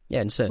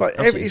 Yeah, insane. Like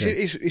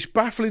it's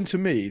baffling to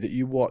me that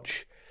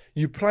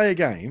you play a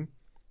game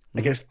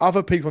against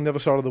other people on the other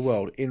side of the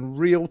world in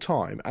real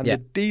time, and the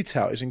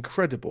detail is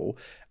incredible.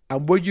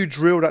 And when you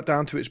drill that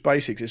down to its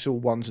basics, it's all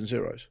ones and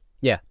zeros.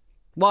 Yeah,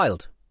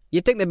 wild.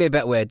 You'd think there'd be a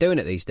better way of doing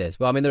it these days.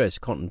 Well, I mean, there is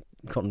quantum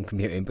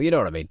computing, but you know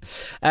what I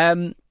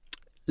mean.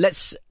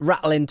 Let's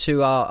rattle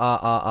into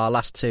our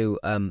last two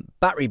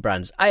battery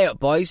brands. Aye up,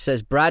 boys,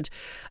 says Brad.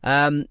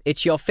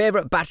 It's your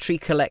favourite battery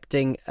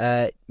collecting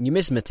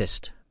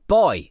numismatist.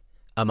 Boy,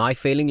 am I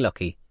feeling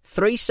lucky.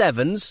 3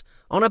 sevens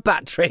on a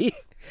battery.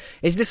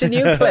 Is this a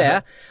new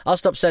player? I'll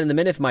stop sending them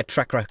in if my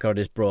track record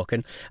is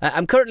broken.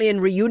 I'm currently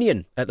in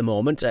Reunion at the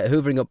moment,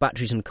 hoovering up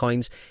batteries and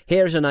coins.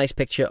 Here's a nice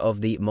picture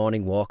of the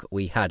morning walk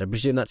we had. I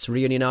presume that's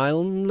Reunion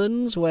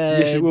Islands, where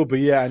yes, it will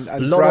be, yeah.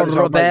 And Laurent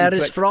Robert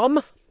is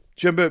from.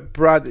 Do you remember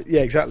Brad?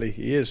 Yeah, exactly.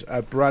 He is.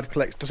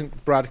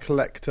 Doesn't Brad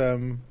collect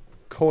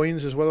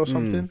coins as well or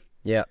something?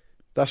 Yeah.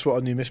 That's what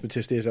a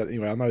numismatist is.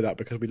 Anyway, I know that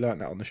because we learnt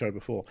that on the show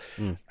before.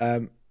 So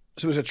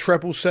it was a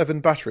 777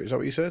 battery. Is that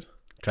what you said?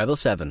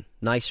 777.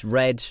 Nice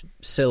red,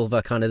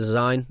 silver kind of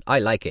design. I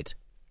like it.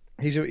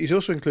 He's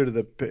also included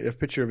a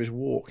picture of his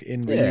walk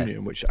in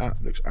Reunion, which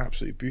looks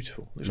absolutely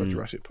beautiful. Looks like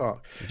Jurassic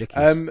Park.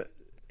 Ridiculous.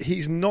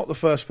 He's not the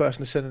first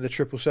person to send in the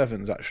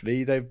 777s,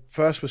 actually. They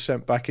first were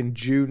sent back in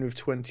June of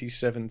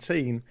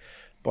 2017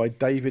 by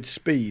David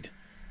Speed.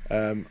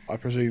 I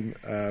presume...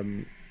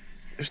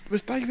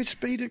 was David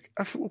Speed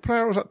a football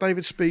player, or was that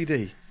David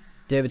Speedy?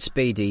 David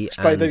Speedy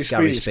and David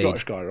Gary Speedy, Speed.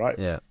 Scottish guy, right?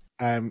 Yeah.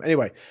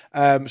 Anyway,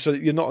 so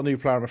you're not a new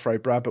player, I'm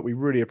afraid, Brad, but we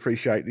really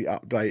appreciate the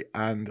update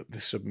and the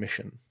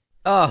submission.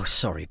 Oh,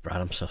 sorry, Brad.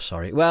 I'm so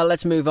sorry. Well,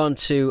 let's move on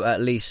to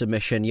Lee's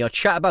submission. Your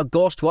chat about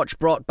Ghostwatch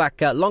brought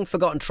back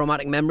long-forgotten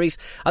traumatic memories.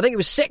 I think it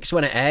was 6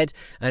 when it aired,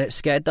 and it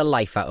scared the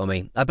life out of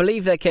me. I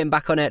believe they came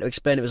back on air to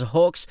explain it was a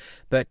hoax,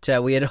 but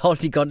we had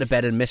already gone to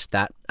bed and missed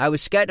that. I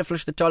was scared to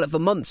flush the toilet for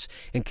months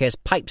in case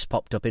pipes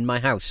popped up in my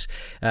house.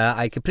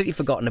 I'd completely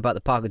forgotten about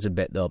the Parkinson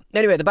bit, though.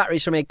 Anyway, the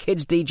batteries from a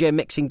kids' DJ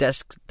mixing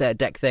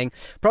deck thing.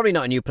 Probably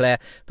not a new player,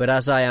 but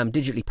as I am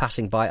digitally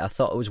passing by, I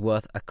thought it was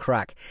worth a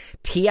crack.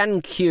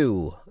 Tian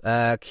Q.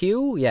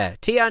 Q? Yeah.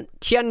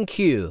 Tian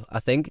Q, I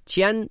think.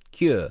 Tian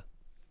Q.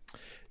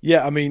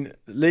 Yeah, I mean,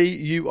 Lee,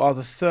 you are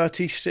the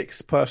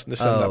 36th person to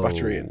send that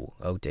battery in.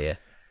 Oh, dear.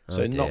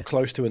 So not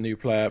close to a new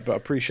player, but I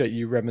appreciate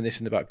you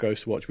reminiscing about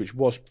Ghostwatch, which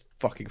was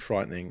fucking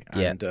frightening.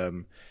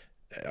 And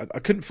I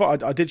couldn't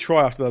find. I did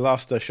try after the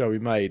last show we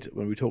made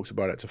when we talked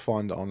about it to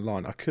find it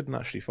online. I couldn't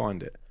actually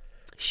find it.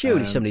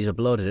 Surely somebody's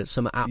uploaded it.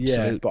 Some absolute.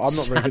 Yeah, but I'm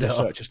not very good at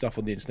saddo. searching stuff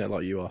on the internet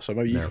like you are. So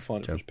maybe you can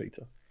find it for us,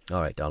 Peter. All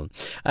right, darling.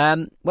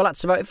 Well,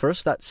 that's about it for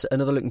us. That's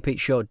another Luke and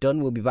Pete show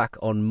done. We'll be back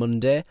on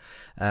Monday,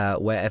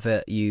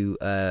 wherever you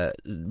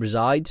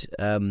reside.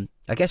 I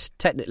guess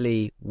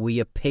technically we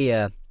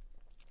appear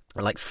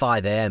at like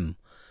 5 a.m.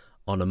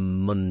 on a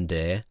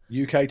Monday.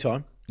 UK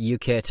time.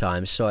 UK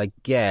time. So I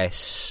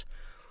guess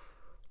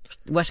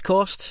West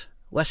Coast.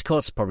 West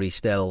Coast's probably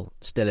still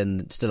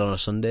on a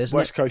Sunday, isn't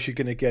West Coast, you're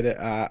going to get it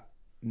at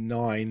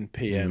 9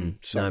 p.m.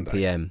 Sunday. 9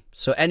 p.m.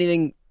 So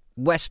anything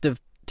west of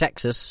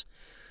Texas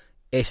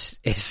is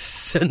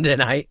Sunday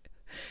night.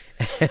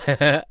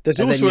 There's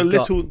also a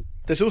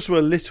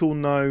little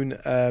known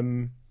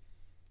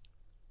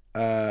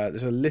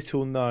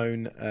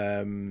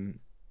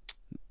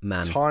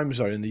time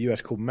zone in the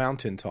US called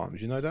Mountain Time. Do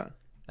you know that?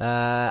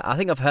 I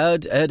think I've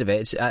heard of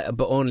it,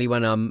 but only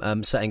when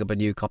I'm setting up a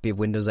new copy of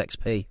Windows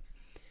XP.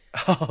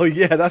 Oh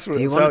yeah, that's what.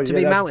 Do you want it to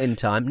be Mountain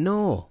Time?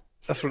 No,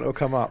 that's when it'll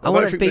come up. I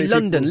want it to be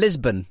London,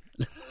 Lisbon.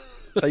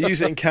 They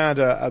use it in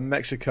Canada and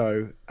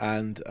Mexico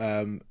and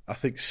I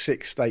think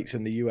 6 states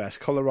in the US: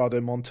 Colorado,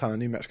 Montana,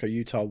 New Mexico,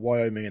 Utah,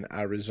 Wyoming, and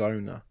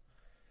Arizona.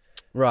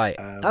 Right.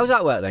 How does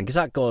that work then? Because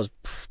that goes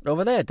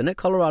over there, doesn't it?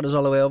 Colorado's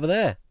all the way over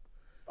there.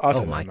 I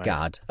don't know, my mate.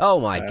 God! Oh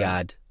my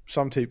God!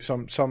 Some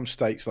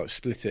states like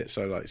split it,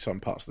 so like some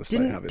parts of the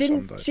state have it.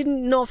 Some don't.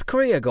 Didn't North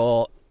Korea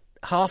go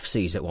half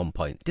seas at one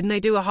point? Didn't they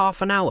do a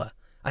half an hour?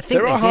 I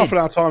think there are they half did.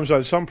 an hour time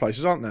zones some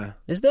places, aren't there?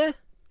 Is there?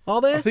 Are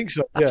there? I think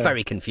so. That's yeah.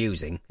 very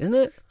confusing, isn't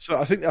it? So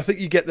I think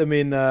you get them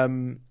in. I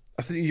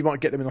think you might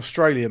get them in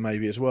Australia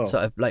maybe as well.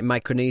 Sort of like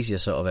Micronesia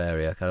sort of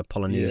area, kind of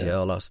Polynesia,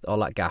 all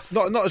that gaff.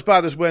 Not as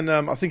bad as when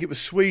I think it was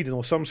Sweden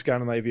or some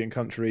Scandinavian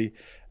country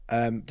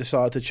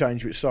decided to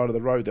change which side of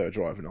the road they were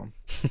driving on.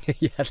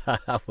 Yeah,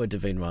 that would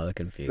have been rather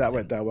confusing. That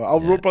went that well.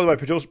 By the way,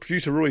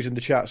 producer Rory's in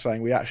the chat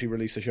saying we actually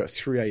released the show at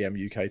 3 a.m.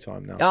 UK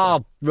time now.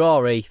 Oh,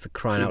 Rory, for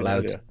crying out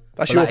loud. Earlier.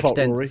 That's your fault,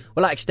 Rory.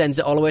 Well, that extends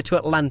it all the way to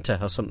Atlanta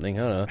or something.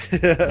 I don't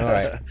know. All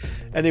right.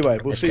 Anyway,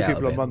 we'll see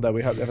people on Monday.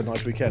 We hope they have a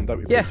nice weekend, don't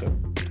we, yeah, Peter?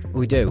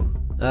 We do.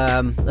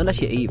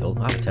 Unless you're evil.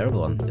 I have a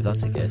terrible one, if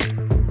that's the case.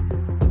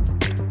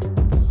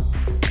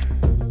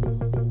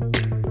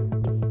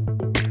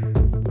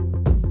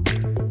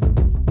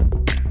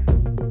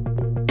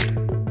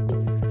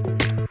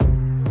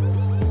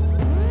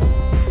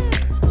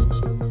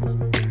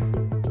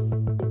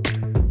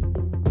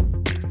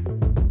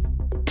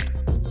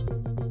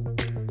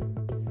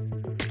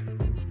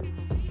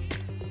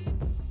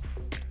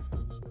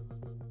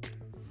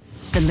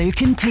 The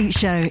Luke and Pete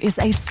Show is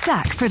a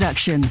Stack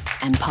production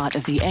and part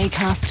of the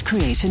Acast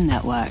Creator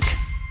Network.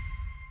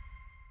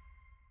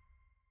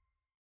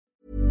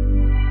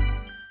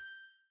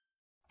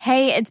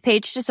 Hey, it's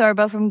Paige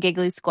DeSorbo from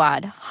Giggly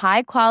Squad.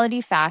 High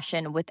quality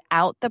fashion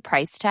without the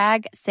price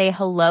tag. Say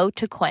hello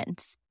to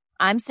Quince.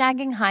 I'm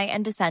snagging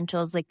high-end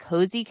essentials like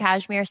cozy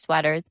cashmere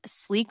sweaters,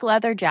 sleek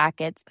leather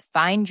jackets,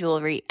 fine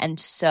jewelry, and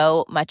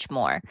so much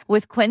more.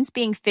 With Quince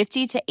being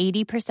 50 to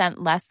 80%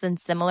 less than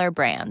similar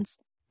brands.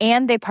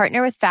 And they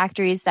partner with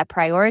factories that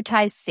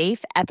prioritize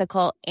safe,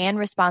 ethical, and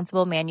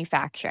responsible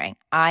manufacturing.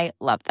 I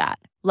love that.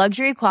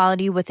 Luxury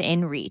quality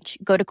within reach.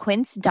 Go to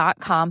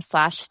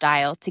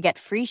quince.com/style to get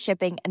free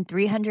shipping and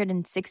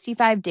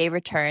 365-day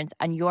returns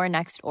on your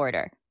next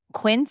order.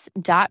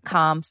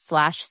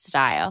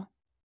 Quince.com/style.